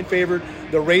 7-point favorite.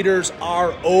 The Raiders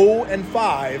are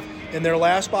 0-5 in their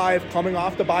last 5 coming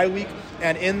off the bye week,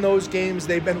 and in those games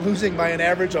they've been losing by an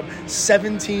average of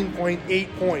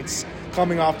 17.8 points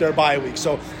coming off their bye week.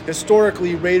 So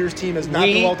historically, Raiders team has not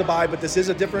been well to bye, but this is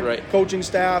a different coaching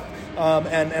staff,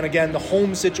 and again, the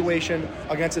home situation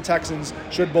against the Texans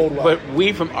should bode well. But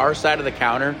we, from our side of the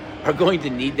counter, are going to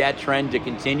need that trend to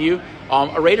continue.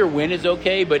 A Raider win is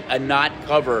okay, but a not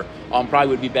cover probably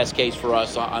would be best case for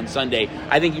us on Sunday.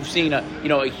 I think you've seen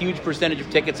a huge percentage of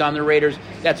tickets on the Raiders.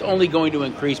 That's only going to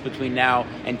increase between now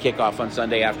and kickoff on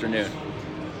Sunday afternoon.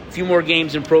 A few more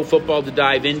games in pro football to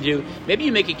dive into. Maybe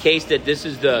you make a case that this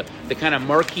is the kind of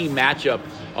marquee matchup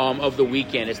of the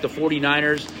weekend. It's the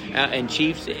 49ers and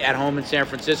Chiefs at home in San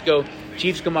Francisco.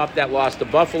 Chiefs come off that loss to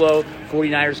Buffalo.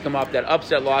 49ers come off that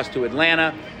upset loss to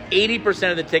Atlanta.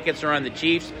 80% of the tickets are on the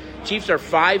Chiefs. Chiefs are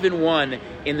 5-1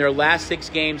 in their last 6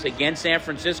 games against San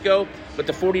Francisco, but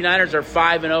the 49ers are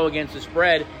 5-0 against the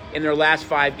spread in their last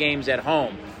 5 games at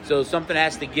home. So something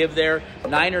has to give there.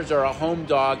 Niners are a home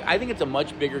dog. I think it's a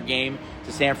much bigger game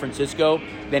to San Francisco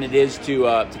than it is to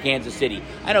Kansas City.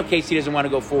 I know KC doesn't want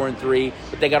to go 4-3,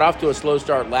 but they got off to a slow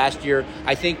start last year.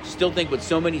 Still think with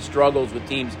so many struggles with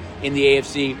teams in the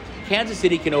AFC, Kansas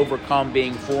City can overcome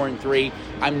being 4-3.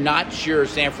 I'm not sure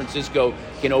San Francisco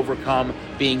can overcome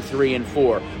being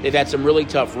 3-4. They've had some really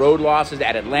tough road losses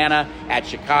at Atlanta, at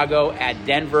Chicago, at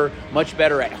Denver, much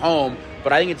better at home.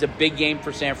 But I think it's a big game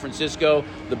for San Francisco.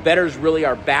 The bettors really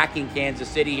are backing Kansas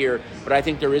City here, but I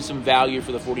think there is some value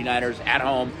for the 49ers at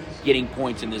home getting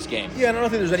points in this game. Yeah, and I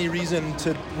don't think there's any reason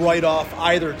to write off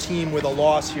either team with a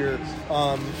loss here.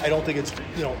 I don't think it's,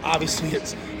 obviously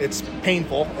it's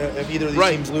painful if either of these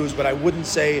teams lose, but I wouldn't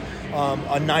say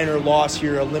a Niner loss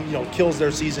here, kills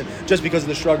their season just because of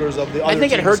the struggles of the other teams. I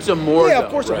think it hurts them more. Yeah, of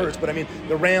course it hurts, but I mean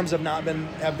the Rams have not been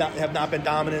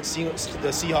dominant. The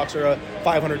Seahawks are a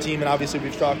 500 team, and obviously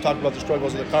we've talked about the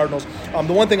struggles of the Cardinals.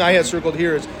 The one thing I had circled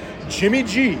here is Jimmy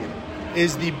G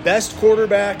is the best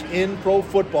quarterback in pro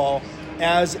football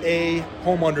as a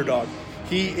home underdog.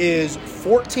 He is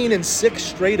 14-6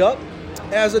 straight up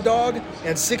as a dog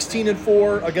and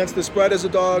 16-4 against the spread as a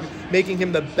dog, making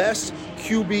him the best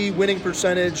QB winning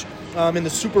percentage in the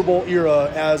Super Bowl era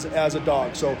as a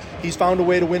dog. So he's found a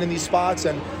way to win in these spots,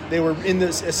 and they were in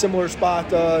a similar spot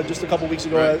just a couple weeks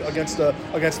ago against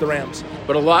the Rams.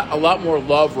 But a lot more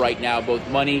love right now, both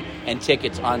money and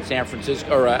tickets on San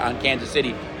Francisco or on Kansas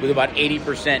City, with about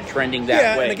 80% trending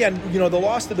that way. And again, the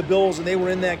loss to the Bills, and they were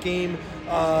in that game.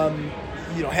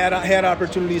 Had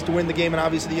opportunities to win the game, and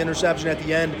obviously the interception at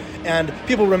the end. And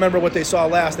people remember what they saw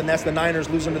last, and that's the Niners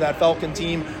losing to that Falcon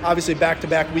team. Obviously,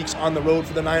 back-to-back weeks on the road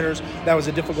for the Niners. That was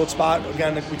a difficult spot.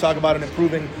 Again, we talk about an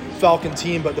improving Falcon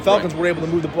team, but the Falcons were able to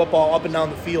move the football up and down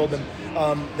the field, and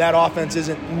that offense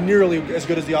isn't nearly as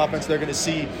good as the offense they're going to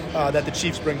see that the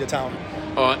Chiefs bring to town.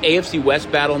 AFC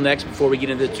West battle next before we get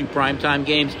into the 2 primetime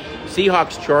games.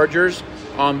 Seahawks-Chargers.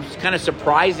 It's kind of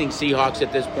surprising Seahawks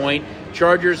at this point.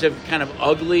 Chargers have kind of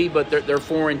ugly, but they're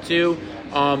 4-2.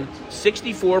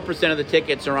 64% of the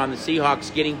tickets are on the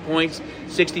Seahawks getting points.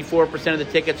 64% of the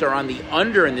tickets are on the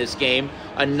under in this game.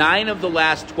 9 of the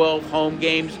last 12 home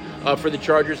games for the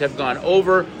Chargers have gone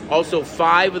over. Also,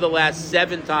 5 of the last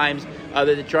 7 times that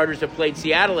the Chargers have played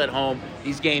Seattle at home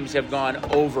these games have gone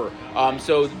over.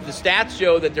 So the stats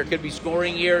show that there could be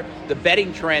scoring here. The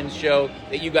betting trends show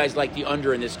that you guys like the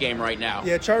under in this game right now.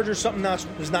 Yeah, Chargers, something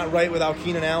is not right without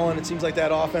Keenan Allen. It seems like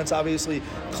that offense obviously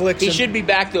clicks. He should be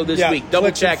back, though, this week.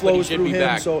 Double check, but he should be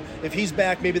back. So if he's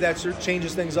back, maybe that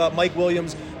changes things up. Mike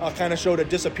Williams kind of showed a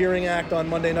disappearing act on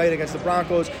Monday night against the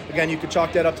Broncos. Again, you could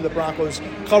chalk that up to the Broncos'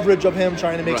 coverage of him,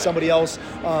 trying to make somebody else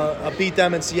beat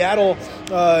them. In Seattle,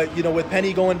 with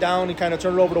Penny going down, you kind of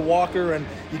turn it over to Walker, and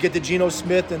you get the Geno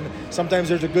Smith, and sometimes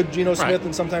there's a good Geno Smith,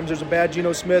 and sometimes there's a bad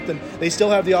Geno Smith, and they still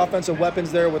have the offensive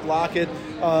weapons there with Lockett.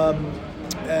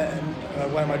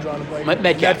 Why am I drawing a blank?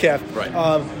 Metcalf.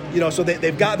 Right. So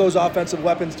they've got those offensive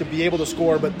weapons to be able to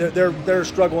score, but they're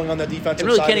struggling on the defensive side. And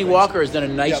really, Kenny Walker has done a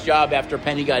nice job after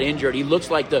Penny got injured. He looks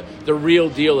like the real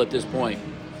deal at this point.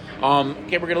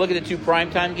 Okay, we're going to look at the two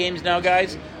primetime games now,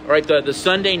 guys. All right, the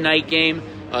Sunday night game,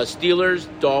 Steelers,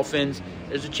 Dolphins.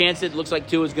 There's a chance that it looks like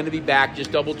Tua is going to be back.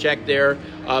 Just double check there.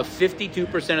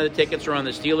 52% of the tickets are on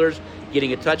the Steelers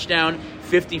getting a touchdown.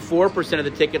 54% of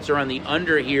the tickets are on the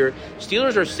under here.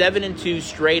 Steelers are 7-2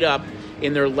 straight up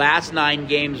in their last 9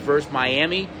 games versus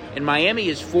Miami. And Miami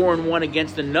is 4-1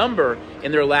 against the number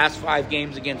in their last 5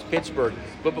 games against Pittsburgh.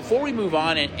 But before we move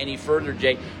on any further,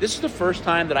 Jay, this is the first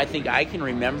time that I think I can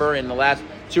remember in the last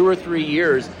 2 or 3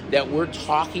 years that we're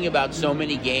talking about so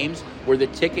many games where the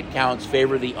ticket counts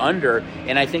favor the under,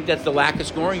 and I think that's the lack of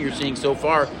scoring you're seeing so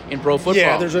far in pro football.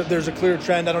 Yeah, there's a clear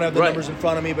trend. I don't have the numbers in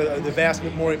front of me, but the vast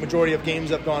majority of games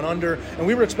have gone under, and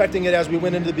we were expecting it as we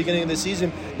went into the beginning of the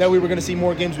season that we were going to see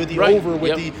more games with the over,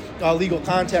 with the legal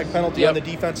contact penalty on the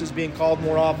defenses being called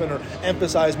more often or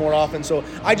emphasized more often. So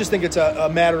I just think it's a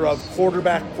matter of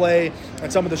quarterback play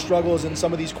and some of the struggles and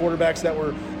some of these quarterbacks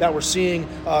that we're seeing,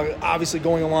 obviously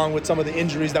going along with some of the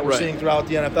injuries that we're seeing throughout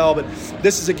the NFL. But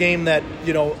this is a game that,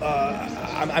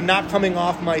 I'm not coming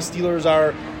off my Steelers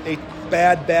are a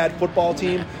bad football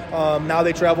team. Now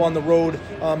they travel on the road.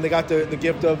 They got the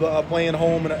gift of playing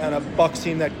home and a Bucs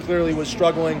team that clearly was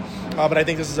struggling. But I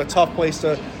think this is a tough place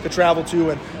to travel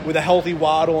to. And with a healthy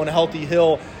Waddle and a healthy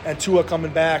Hill and Tua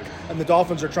coming back, and the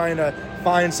Dolphins are trying to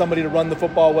find somebody to run the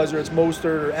football, whether it's Mostert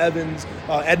or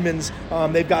Edmonds.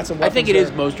 They've got some weapons. I think it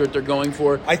is Mostert they're going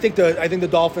for. I think the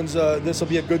Dolphins. This will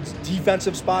be a good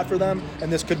defensive spot for them,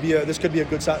 and this could be a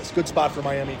good spot for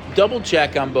Miami. Double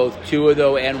check on both Tua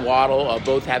though and Waddle.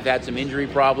 Both have had some injury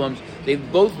problems. They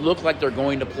both look like they're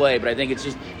going to play, but I think it's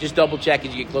just double check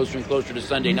as you get closer and closer to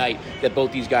Sunday night that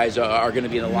both these guys are going to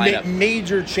be in the lineup.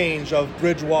 Major change of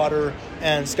Bridgewater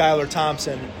and Skylar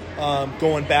Thompson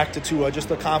going back to Tua, just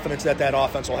the confidence that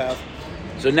offense will have.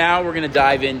 So now we're going to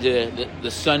dive into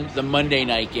the Monday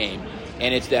night game,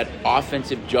 and it's that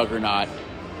offensive juggernaut,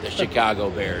 the Chicago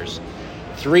Bears.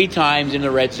 3 times in the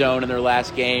red zone in their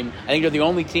last game. I think they're the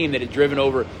only team that had driven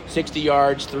over 60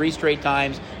 yards 3 straight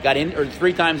times,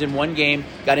 3 times in one game,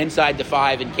 got inside the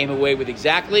 5, and came away with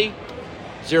exactly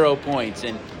 0 points.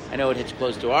 And I know it hits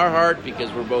close to our heart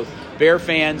because we're both Bear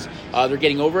fans. They're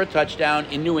getting over a touchdown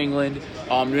in New England.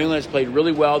 New England has played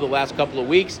really well the last couple of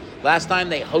weeks. Last time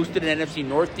they hosted an NFC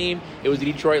North team, it was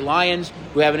the Detroit Lions,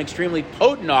 who have an extremely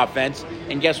potent offense.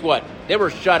 And guess what? They were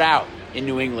shut out in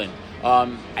New England.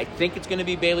 I think it's going to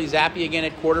be Bailey Zappi again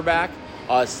at quarterback.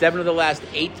 7 of the last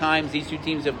 8 times these two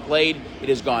teams have played, it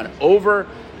has gone over.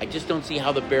 I just don't see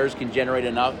how the Bears can generate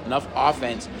enough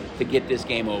offense to get this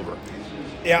game over.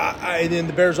 Yeah, in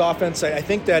the Bears offense, I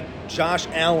think that Josh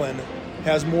Allen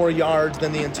has more yards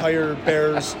than the entire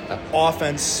Bears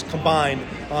offense combined.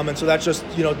 And so that's just,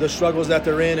 the struggles that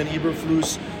they're in, and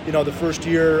Eberflus, the first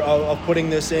year of putting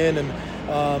this in. And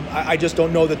I just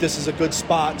don't know that this is a good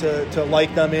spot to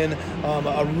like them in.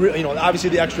 Obviously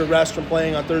the extra rest from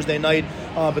playing on Thursday night,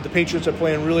 but the Patriots are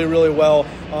playing really, really well.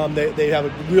 They have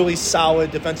a really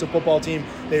solid defensive football team.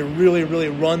 They really, really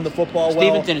run the football well.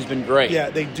 Stevenson has been great.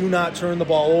 Yeah, they do not turn the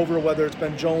ball over, whether it's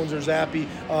been Jones or Zappi.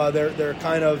 They're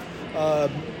kind of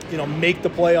make the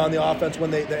play on the offense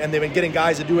and they've been getting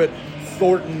guys to do it.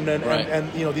 Thornton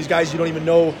and these guys you don't even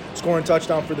know scoring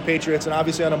touchdown for the Patriots, and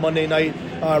obviously on a Monday night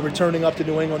returning up to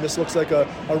New England, this looks like a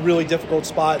really difficult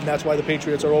spot, and that's why the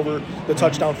Patriots are over the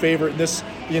touchdown favorite. And this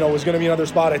is going to be another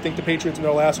spot. I think the Patriots in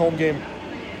their last home game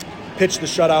pitched the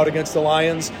shutout against the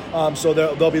Lions, so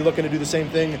they'll be looking to do the same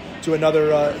thing to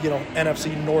another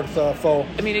NFC North foe.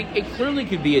 I mean, it clearly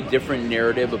could be a different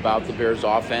narrative about the Bears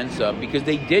offense because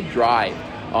they did drive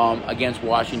against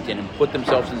Washington and put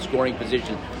themselves in scoring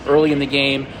position early in the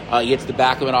game. He hits the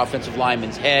back of an offensive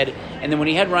lineman's head. And then when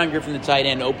he had Ryan Griffin, the tight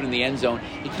end, open in the end zone,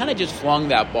 he kind of just flung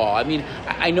that ball. I mean,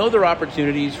 I know there are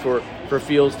opportunities for for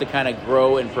Fields to kind of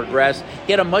grow and progress.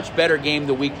 He had a much better game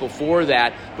the week before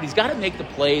that, but he's got to make the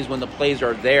plays when the plays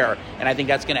are there, and I think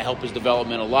that's going to help his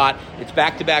development a lot. It's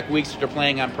back-to-back weeks that they're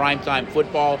playing on primetime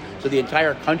football, so the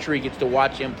entire country gets to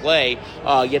watch him play.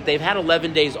 Yet they've had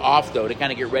 11 days off, though, to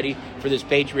kind of get ready for this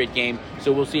Patriot game,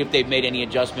 so we'll see if they've made any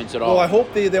adjustments at all. Well, I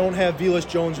hope they don't have Velus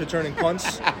Jones returning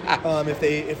punts.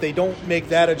 If they don't make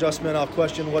that adjustment, I'll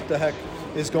question what the heck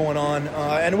is going on.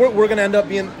 And we're going to end up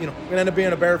being,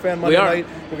 a Bear fan Monday night.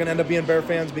 We're going to end up being Bear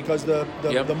fans because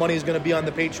the money is going to be on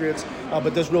the Patriots.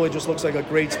 But this really just looks like a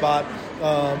great spot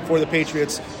for the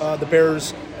Patriots. The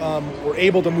Bears were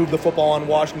able to move the football on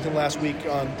Washington last week.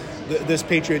 This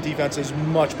Patriot defense is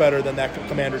much better than that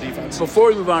Commander defense. Before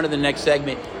we move on to the next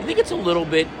segment, I think it's a little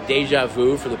bit deja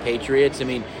vu for the Patriots. I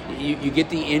mean, you get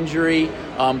the injury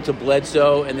to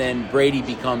Bledsoe, and then Brady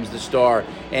becomes the star.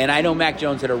 And I know Mac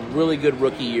Jones had a really good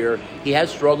rookie year. He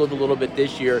has struggled a little bit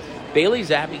this year. Bailey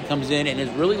Zappi comes in and has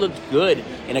really looked good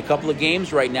in a couple of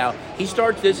games right now. He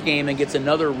starts this game and gets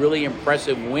another really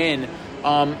impressive win.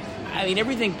 I mean,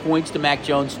 everything points to Mac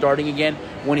Jones starting again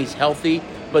when he's healthy.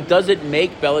 But does it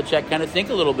make Belichick kind of think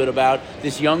a little bit about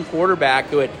this young quarterback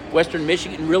who at Western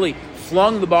Michigan really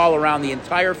flung the ball around the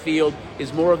entire field,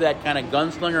 is more of that kind of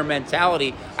gunslinger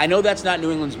mentality? I know that's not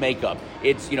New England's makeup.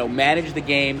 It's, manage the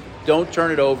game, don't turn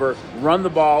it over, run the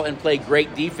ball, and play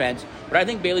great defense. But I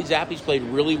think Bailey Zappi's played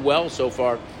really well so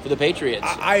far for the Patriots.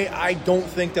 I don't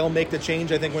think they'll make the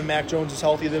change. I think when Mac Jones is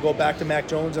healthy, they'll go back to Mac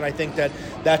Jones, and I think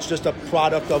that's just a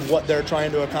product of what they're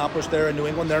trying to accomplish there in New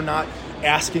England. They're not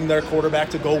asking their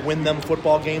quarterback to go win them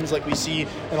football games like we see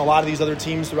in a lot of these other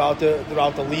teams throughout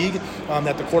the league,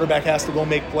 that the quarterback has to go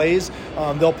make plays.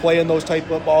 They'll play in those type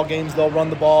of ball games. They'll run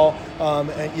the ball,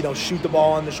 and shoot the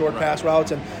ball on the short pass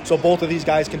routes, and so both of these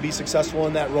guys can be successful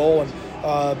in that role. And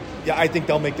I think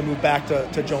they'll make the move back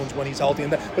to Jones when he's healthy.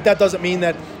 But that doesn't mean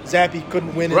that Zappi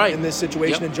couldn't win in this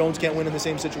situation, and Jones can't win in the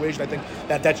same situation. I think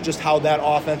that's just how that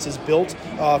offense is built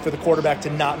for the quarterback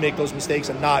to not make those mistakes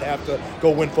and not have to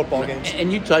go win football games.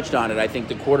 And you touched on it. I think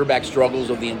the quarterback struggles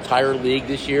of the entire league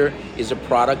this year is a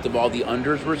product of all the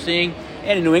unders we're seeing.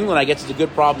 And in New England, I guess it's a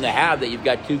good problem to have that you've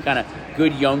got two kind of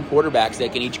good young quarterbacks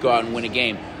that can each go out and win a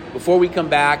game. Before we come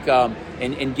back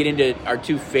and get into our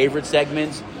two favorite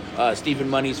segments, Stephen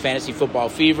Money's Fantasy Football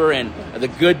Fever and the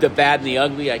good, the bad, and the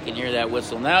ugly. I can hear that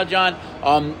whistle now, John.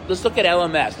 Let's look at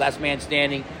LMS, Last Man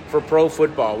Standing for pro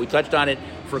football. We touched on it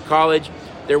for college.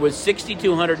 There was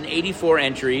 6,284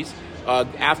 entries.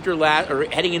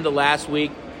 Heading into last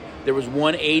week, there was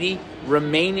 180.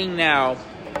 Remaining now,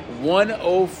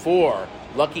 104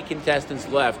 lucky contestants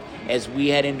left as we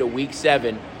head into Week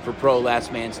 7 for Pro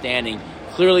Last Man Standing.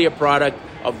 Clearly a product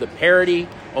of the parity,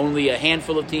 only a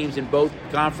handful of teams in both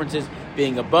conferences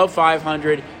being above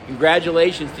 500.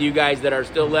 Congratulations to you guys that are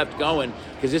still left going,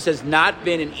 because this has not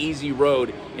been an easy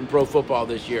road in pro football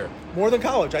this year. More than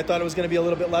college. I thought it was going to be a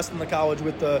little bit less than the college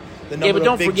with the number but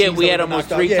don't of big forget teams we had almost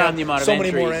 3 times the amount of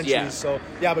entries. So many more entries. So,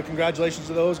 but congratulations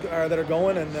to those that are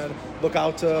going, and look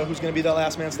out to who's going to be that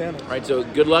last man standing. Right, so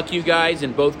good luck, you guys,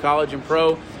 in both college and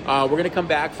pro. We're going to come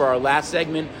back for our last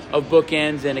segment of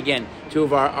Bookends, and again, two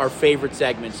of our favorite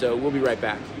segments. So we'll be right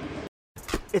back.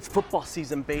 It's football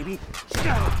season, baby.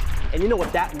 And you know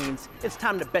what that means. It's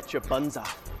time to bet your buns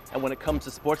off. And when it comes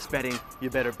to sports betting, you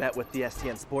better bet with the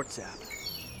STN Sports app.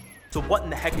 So what in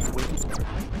the heck are you waiting for?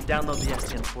 Download the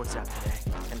STN Sports app today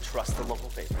and trust the local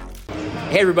favorite.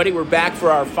 Hey everybody, we're back for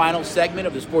our final segment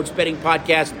of the Sports Betting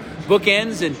Podcast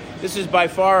Bookends, and this is by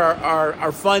far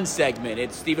our fun segment.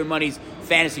 It's Stephen Money's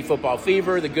Fantasy Football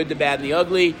Fever, the good, the bad, and the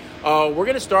ugly. We're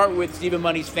going to start with Stephen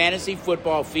Money's Fantasy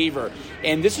Football Fever.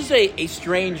 And this is a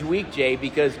strange week, Jay,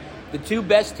 because the two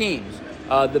best teams,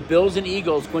 the Bills and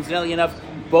Eagles, coincidentally enough,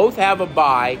 both have a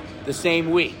bye the same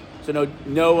week. So no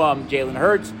Jalen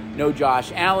Hurts, no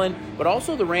Josh Allen, but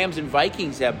also the Rams and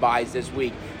Vikings have byes this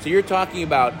week. So you're talking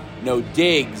about no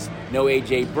Diggs, no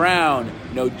A.J. Brown,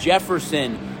 no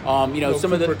Jefferson, no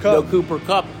Cooper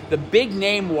Kupp. The big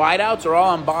name wideouts are all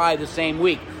on bye the same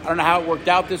week. I don't know how it worked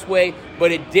out this way,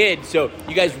 but it did. So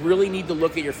you guys really need to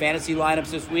look at your fantasy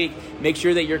lineups this week. Make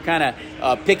sure that you're kind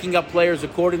of picking up players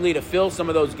accordingly to fill some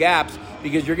of those gaps,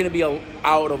 because you're going to be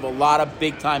out of a lot of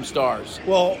big-time stars.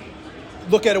 Well,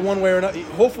 look at it one way or another.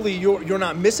 Hopefully you're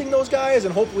not missing those guys,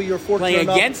 and hopefully you're fortunate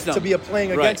enough to be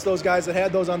playing against those guys that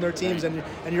had those on their teams, and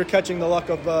you're catching the luck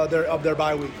of their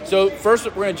bye week. So first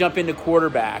we're going to jump into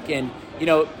quarterback, and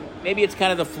maybe it's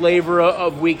kind of the flavor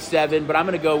of Week 7, but I'm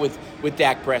going to go with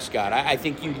Dak Prescott. I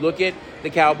think you look at the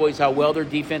Cowboys, how well their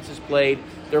defense has played.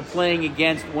 They're playing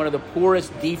against one of the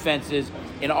poorest defenses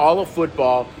in all of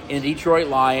football in the Detroit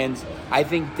Lions. I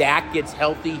think Dak gets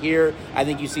healthy here. I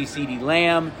think you see CeeDee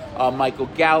Lamb, Michael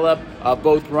Gallup,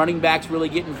 both running backs really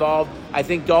get involved. I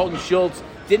think Dalton Schultz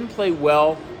didn't play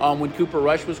well when Cooper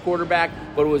Rush was quarterback,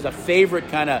 but it was a favorite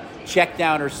kind of check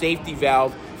down or safety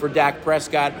valve for Dak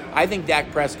Prescott. I think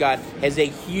Dak Prescott has a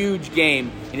huge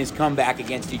game in his comeback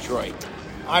against Detroit.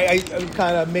 I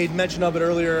kind of made mention of it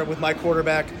earlier with my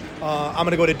quarterback. I'm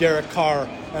going to go to Derek Carr,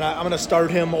 and I'm going to start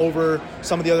him over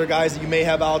some of the other guys that you may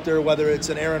have out there, whether it's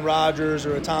an Aaron Rodgers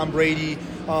or a Tom Brady.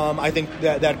 I think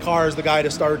that Carr is the guy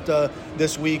to start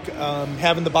this week.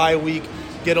 Having the bye week,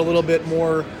 get a little bit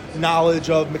more knowledge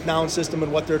of McNown's system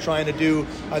and what they're trying to do.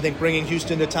 I think bringing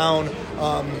Houston to town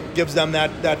gives them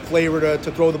that flavor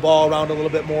to throw the ball around a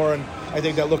little bit more, and I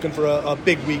think they're looking for a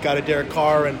big week out of Derek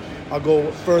Carr. And I'll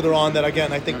go further on that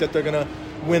again. I think that they're going to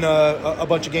win a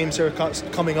bunch of games here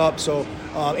coming up. So,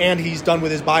 and he's done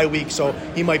with his bye week, so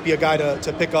he might be a guy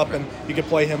to pick up, and you can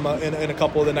play him in a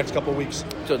couple of the next couple of weeks.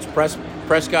 So it's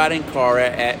Prescott and Carr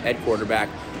at quarterback.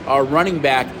 Our running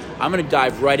back, I'm going to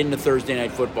dive right into Thursday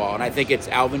Night Football, and I think it's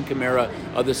Alvin Kamara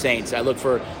of the Saints. I look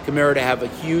for Kamara to have a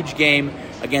huge game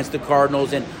against the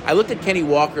Cardinals, and I looked at Kenny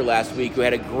Walker last week, who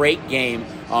had a great game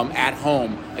at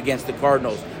home against the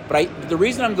Cardinals. But the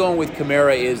reason I'm going with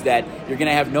Kamara is that you're going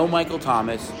to have no Michael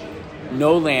Thomas,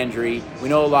 no Landry. We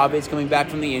know Olave's coming back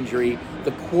from the injury.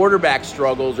 The quarterback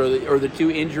struggles or the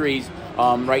two injuries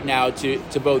right now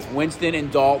to both Winston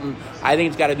and Dalton. I think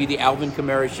it's got to be the Alvin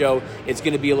Kamara show. It's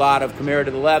going to be a lot of Kamara to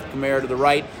the left, Kamara to the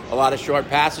right, a lot of short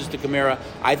passes to Kamara.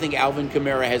 I think Alvin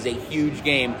Kamara has a huge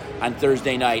game on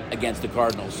Thursday night against the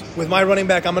Cardinals. With my running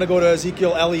back, I'm going to go to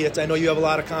Ezekiel Elliott. I know you have a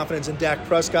lot of confidence in Dak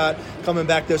Prescott coming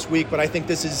back this week, but I think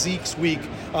this is Zeke's week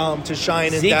to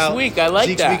shine in Dallas. Zeke's week, I like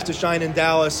Zeke's that. week to shine in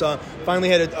Dallas. Finally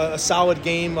had a solid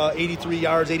game, 83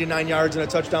 yards, 89 yards, and a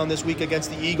touchdown this week against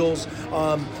the Eagles.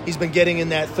 He's been getting in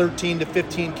that 13 to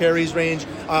 15 carries range.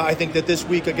 I think that this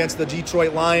week against the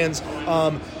Detroit Lions,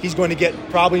 he's going to get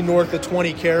probably north of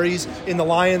 20 carries. In the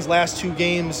Lions' last two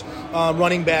games,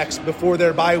 running backs before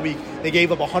their bye week, they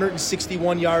gave up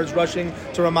 161 yards rushing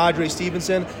to Ramondre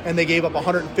Stevenson, and they gave up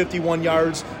 151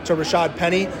 yards to Rashad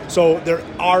Penny. So there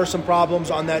are some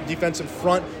problems on that defensive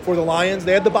front for the Lions.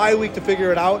 They had the bye week to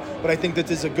figure it out, but I think that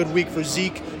this is a good week for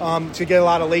Zeke to get a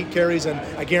lot of late carries, and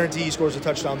I guarantee he scores a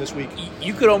touchdown this week.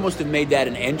 You could almost have made that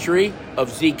an entry of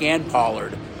Zeke and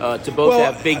Pollard to both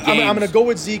have big games. I'm going to go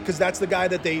with Zeke because that's the guy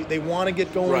that they want to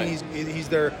get going. Right. He's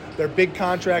their big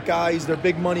contract guy. He's their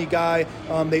big money guy.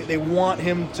 They want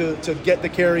him to get the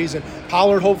carries, and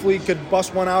Pollard hopefully could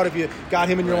bust one out if you got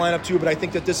him in your lineup too. But I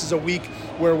think that this is a week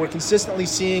where we're consistently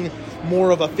seeing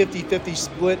more of a 50-50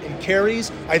 split in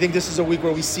carries. I think this is a week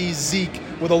where we see Zeke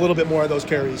with a little bit more of those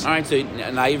carries. All right, so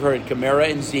now you've heard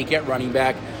Kamara and Zeke at running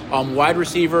back. Wide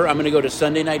receiver, I'm going to go to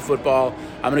Sunday Night Football.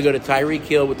 I'm going to go to Tyreek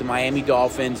Hill with the Miami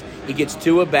Dolphins. He gets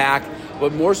Tua back,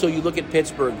 but more so you look at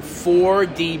Pittsburgh. 4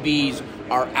 DBs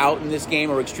are out in this game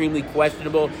or extremely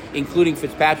questionable, including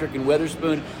Fitzpatrick and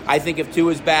Witherspoon. I think if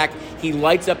Tua's back, he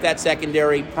lights up that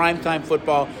secondary. Primetime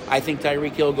football, I think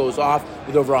Tyreek Hill goes off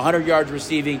with over 100 yards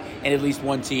receiving and at least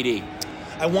 1 TD.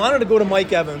 I wanted to go to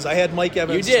Mike Evans. I had Mike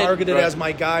Evans targeted right. as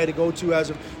my guy to go to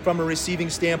from a receiving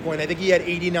standpoint. I think he had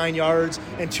 89 yards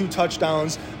and 2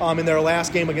 touchdowns in their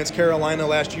last game against Carolina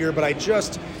last year, but I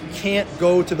just can't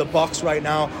go to the Bucs right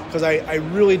now because I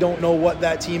really don't know what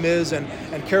that team is, and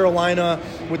Carolina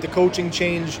with the coaching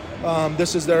change,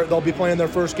 they'll be playing their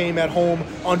first game at home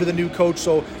under the new coach,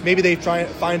 so maybe they try and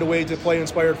find a way to play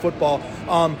inspired football.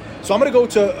 So I'm going to go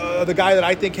to the guy that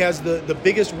I think has the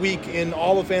biggest week in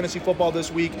all of fantasy football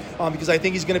this week because I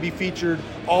think he's going to be featured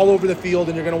all over the field,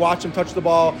 and you're going to watch him touch the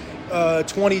ball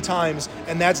 20 times,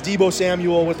 and that's Deebo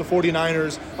Samuel with the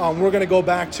 49ers. We're going to go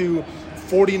back to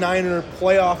 49er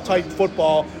playoff-type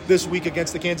football this week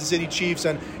against the Kansas City Chiefs,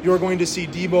 and you're going to see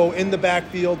Deebo in the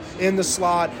backfield, in the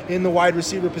slot, in the wide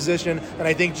receiver position, and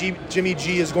I think Jimmy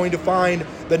G is going to find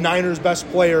the Niners' best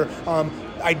player.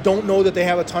 I don't know that they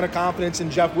have a ton of confidence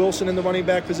in Jeff Wilson in the running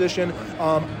back position.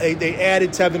 They added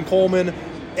Tevin Coleman,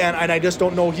 and I just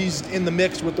don't know he's in the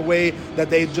mix with the way that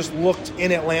they just looked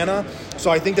in Atlanta.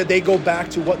 So I think that they go back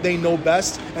to what they know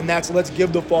best, and that's let's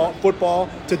give the football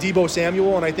to Deebo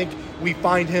Samuel, and I think we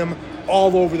find him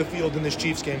all over the field in this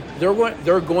Chiefs game. They're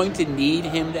going to need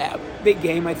him to have a big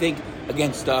game, I think,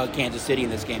 against Kansas City in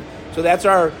this game. So that's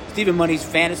our Stephen Money's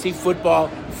Fantasy Football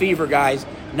Fever, guys.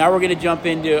 Now we're going to jump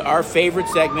into our favorite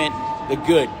segment, the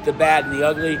good, the bad, and the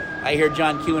ugly. I hear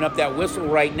John queuing up that whistle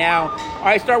right now. All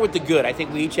right, start with the good. I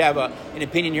think we each have an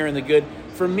opinion here in the good.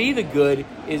 For me, the good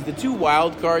is the 2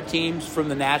 wild card teams from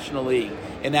the National League,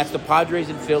 and that's the Padres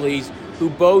and Phillies. who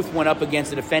both went up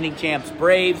against the defending champs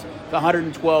Braves, the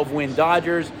 112-win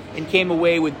Dodgers, and came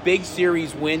away with big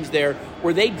series wins there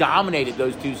where they dominated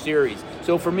those two series.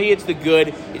 So for me, it's the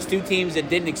good. It's two teams that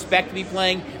didn't expect to be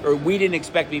playing, or we didn't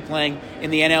expect to be playing in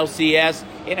the NLCS,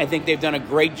 and I think they've done a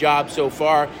great job so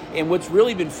far. And what's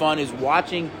really been fun is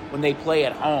watching when they play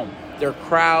at home. Their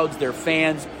crowds, their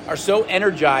fans are so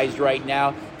energized right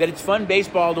now that it's fun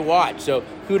baseball to watch. So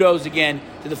kudos again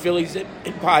to the Phillies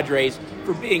and Padres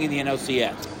for being in the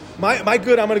NLCS. My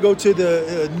good, I'm going to go to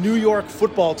the New York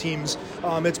football teams.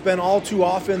 It's been all too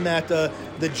often that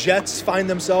the Jets find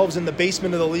themselves in the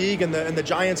basement of the league, and the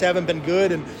Giants haven't been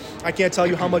good. And I can't tell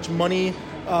you how much money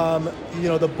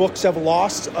the books have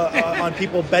lost on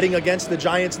people betting against the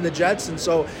Giants and the Jets. And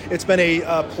so it's been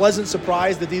a pleasant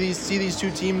surprise that see these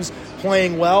two teams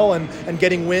playing well and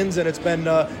getting wins, and it's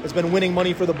been winning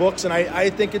money for the books. And I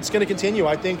think it's going to continue.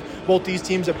 I think both these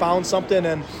teams have found something,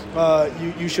 and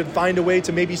you should find a way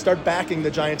to maybe start backing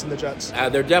the Giants and the Jets.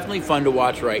 They're definitely fun to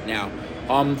watch right now.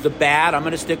 The bad, I'm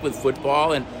going to stick with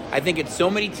football, and I think it's so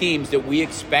many teams that we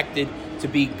expected to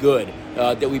be good,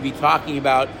 that we'd be talking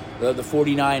about the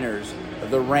 49ers,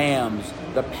 the Rams,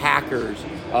 the Packers,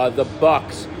 the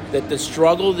Bucks, that the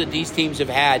struggle that these teams have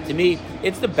had. To me,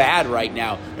 it's the bad right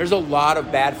now. There's a lot of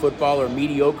bad football or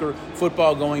mediocre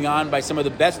football going on by some of the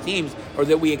best teams, or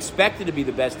that we expected to be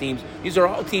the best teams. These are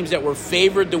all teams that were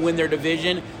favored to win their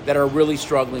division that are really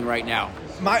struggling right now.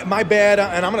 My bad,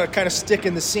 and I'm going to kind of stick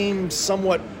in the same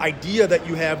somewhat idea that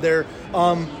you have there.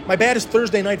 My bad is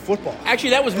Thursday night football. Actually,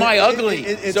 that was my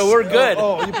ugly, so we're good.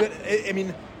 I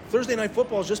mean, Thursday night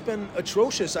football has just been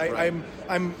atrocious.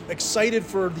 I'm excited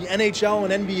for the NHL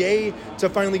and NBA to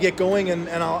finally get going, and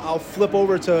I'll flip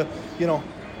over to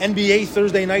NBA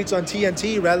Thursday nights on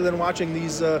TNT rather than watching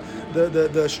these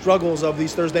the struggles of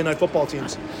these Thursday night football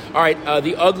teams. All right,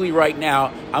 the ugly right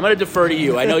now, I'm going to defer to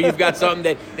you. I know you've got something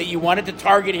that you wanted to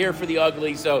target here for the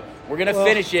ugly, so we're going to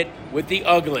finish it with the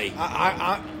ugly.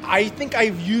 I think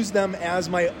I've used them as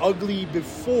my ugly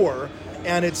before,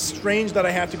 and it's strange that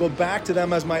I have to go back to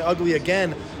them as my ugly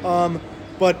again.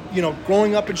 But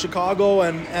growing up in Chicago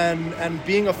and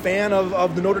being a fan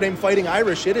of the Notre Dame Fighting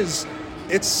Irish, it's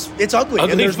ugly.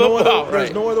 And there's no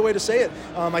other way to say it.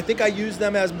 I think I used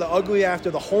them as the ugly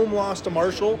after the home loss to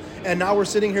Marshall, and now we're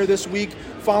sitting here this week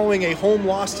following a home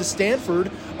loss to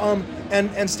Stanford.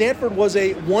 And Stanford was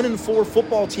a 1-4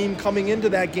 football team coming into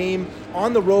that game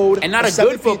on the road, and not a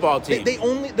good football team.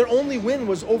 Their only win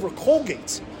was over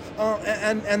Colgate.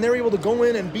 And they're able to go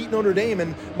in and beat Notre Dame.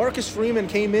 And Marcus Freeman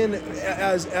came in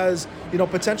as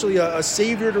potentially a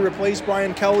savior to replace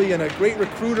Brian Kelly, and a great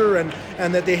recruiter,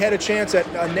 and that they had a chance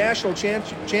at national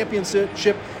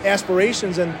championship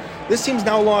aspirations. And this team's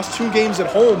now lost 2 games at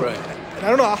home. Right. And I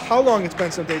don't know how long it's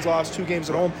been since they've lost 2 games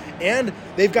at home. And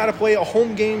they've got to play a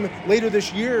home game later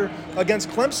this year against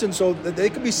Clemson, so that they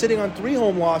could be sitting on 3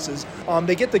 home losses.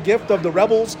 They get the gift of the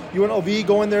Rebels, UNLV,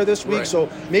 going there this week, so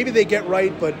maybe they get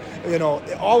right. But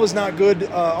all is not good.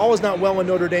 All is not well in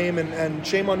Notre Dame, and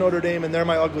shame on Notre Dame. And they're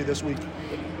my ugly this week.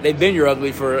 They've been your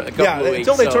ugly for a couple of weeks.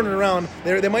 Until they turn it around,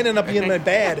 they might end up being my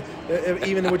bad,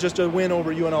 even with just a win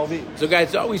over UNLV. So, guys,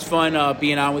 it's always fun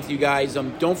being on with you guys.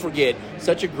 Don't forget,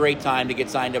 such a great time to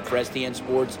get signed up for STN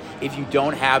Sports if you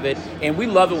don't have it. And we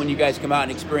love it when you guys come out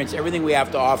and experience everything we have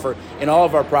to offer in all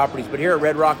of our properties. But here at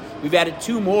Red Rock, we've added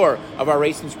 2 more of our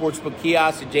Racing Sportsbook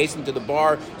kiosks adjacent to the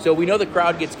bar. So we know the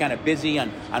crowd gets kind of busy on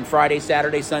Friday,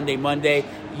 Saturday, Sunday, Monday.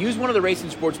 Use one of the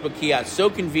Racing Sportsbook kiosks. So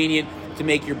convenient to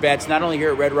make your bets, not only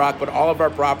here at Red Rock, but all of our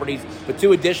properties, but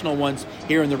 2 additional ones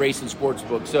here in the Racing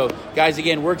Sportsbook. So, guys,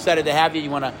 again, we're excited to have you. You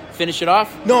want to finish it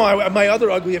off? No, my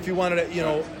other ugly, if you wanted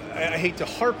to, I hate to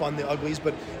harp on the uglies,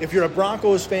 but if you're a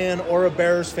Broncos fan or a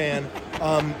Bears fan,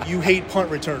 you hate punt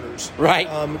returners. Right.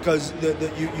 Because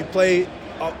you play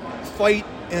a fight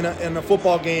in a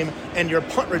football game, and your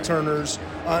punt returners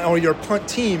or your punt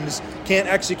teams can't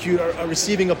execute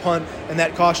receiving a punt, and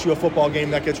that costs you a football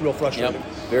game. That gets real frustrating. Yep.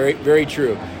 Very, very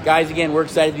true. Guys, again, we're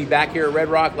excited to be back here at Red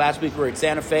Rock. Last week we were at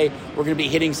Santa Fe. We're going to be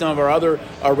hitting some of our other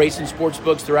racing sports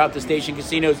books throughout the Station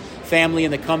Casinos family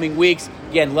in the coming weeks.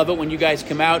 Again, love it when you guys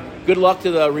come out. Good luck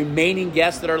to the remaining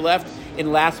guests that are left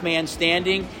in Last Man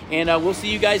Standing. And we'll see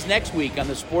you guys next week on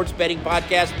the Sports Betting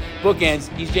Podcast Bookends.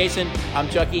 He's Jason. I'm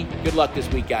Chucky. Good luck this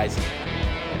week, guys.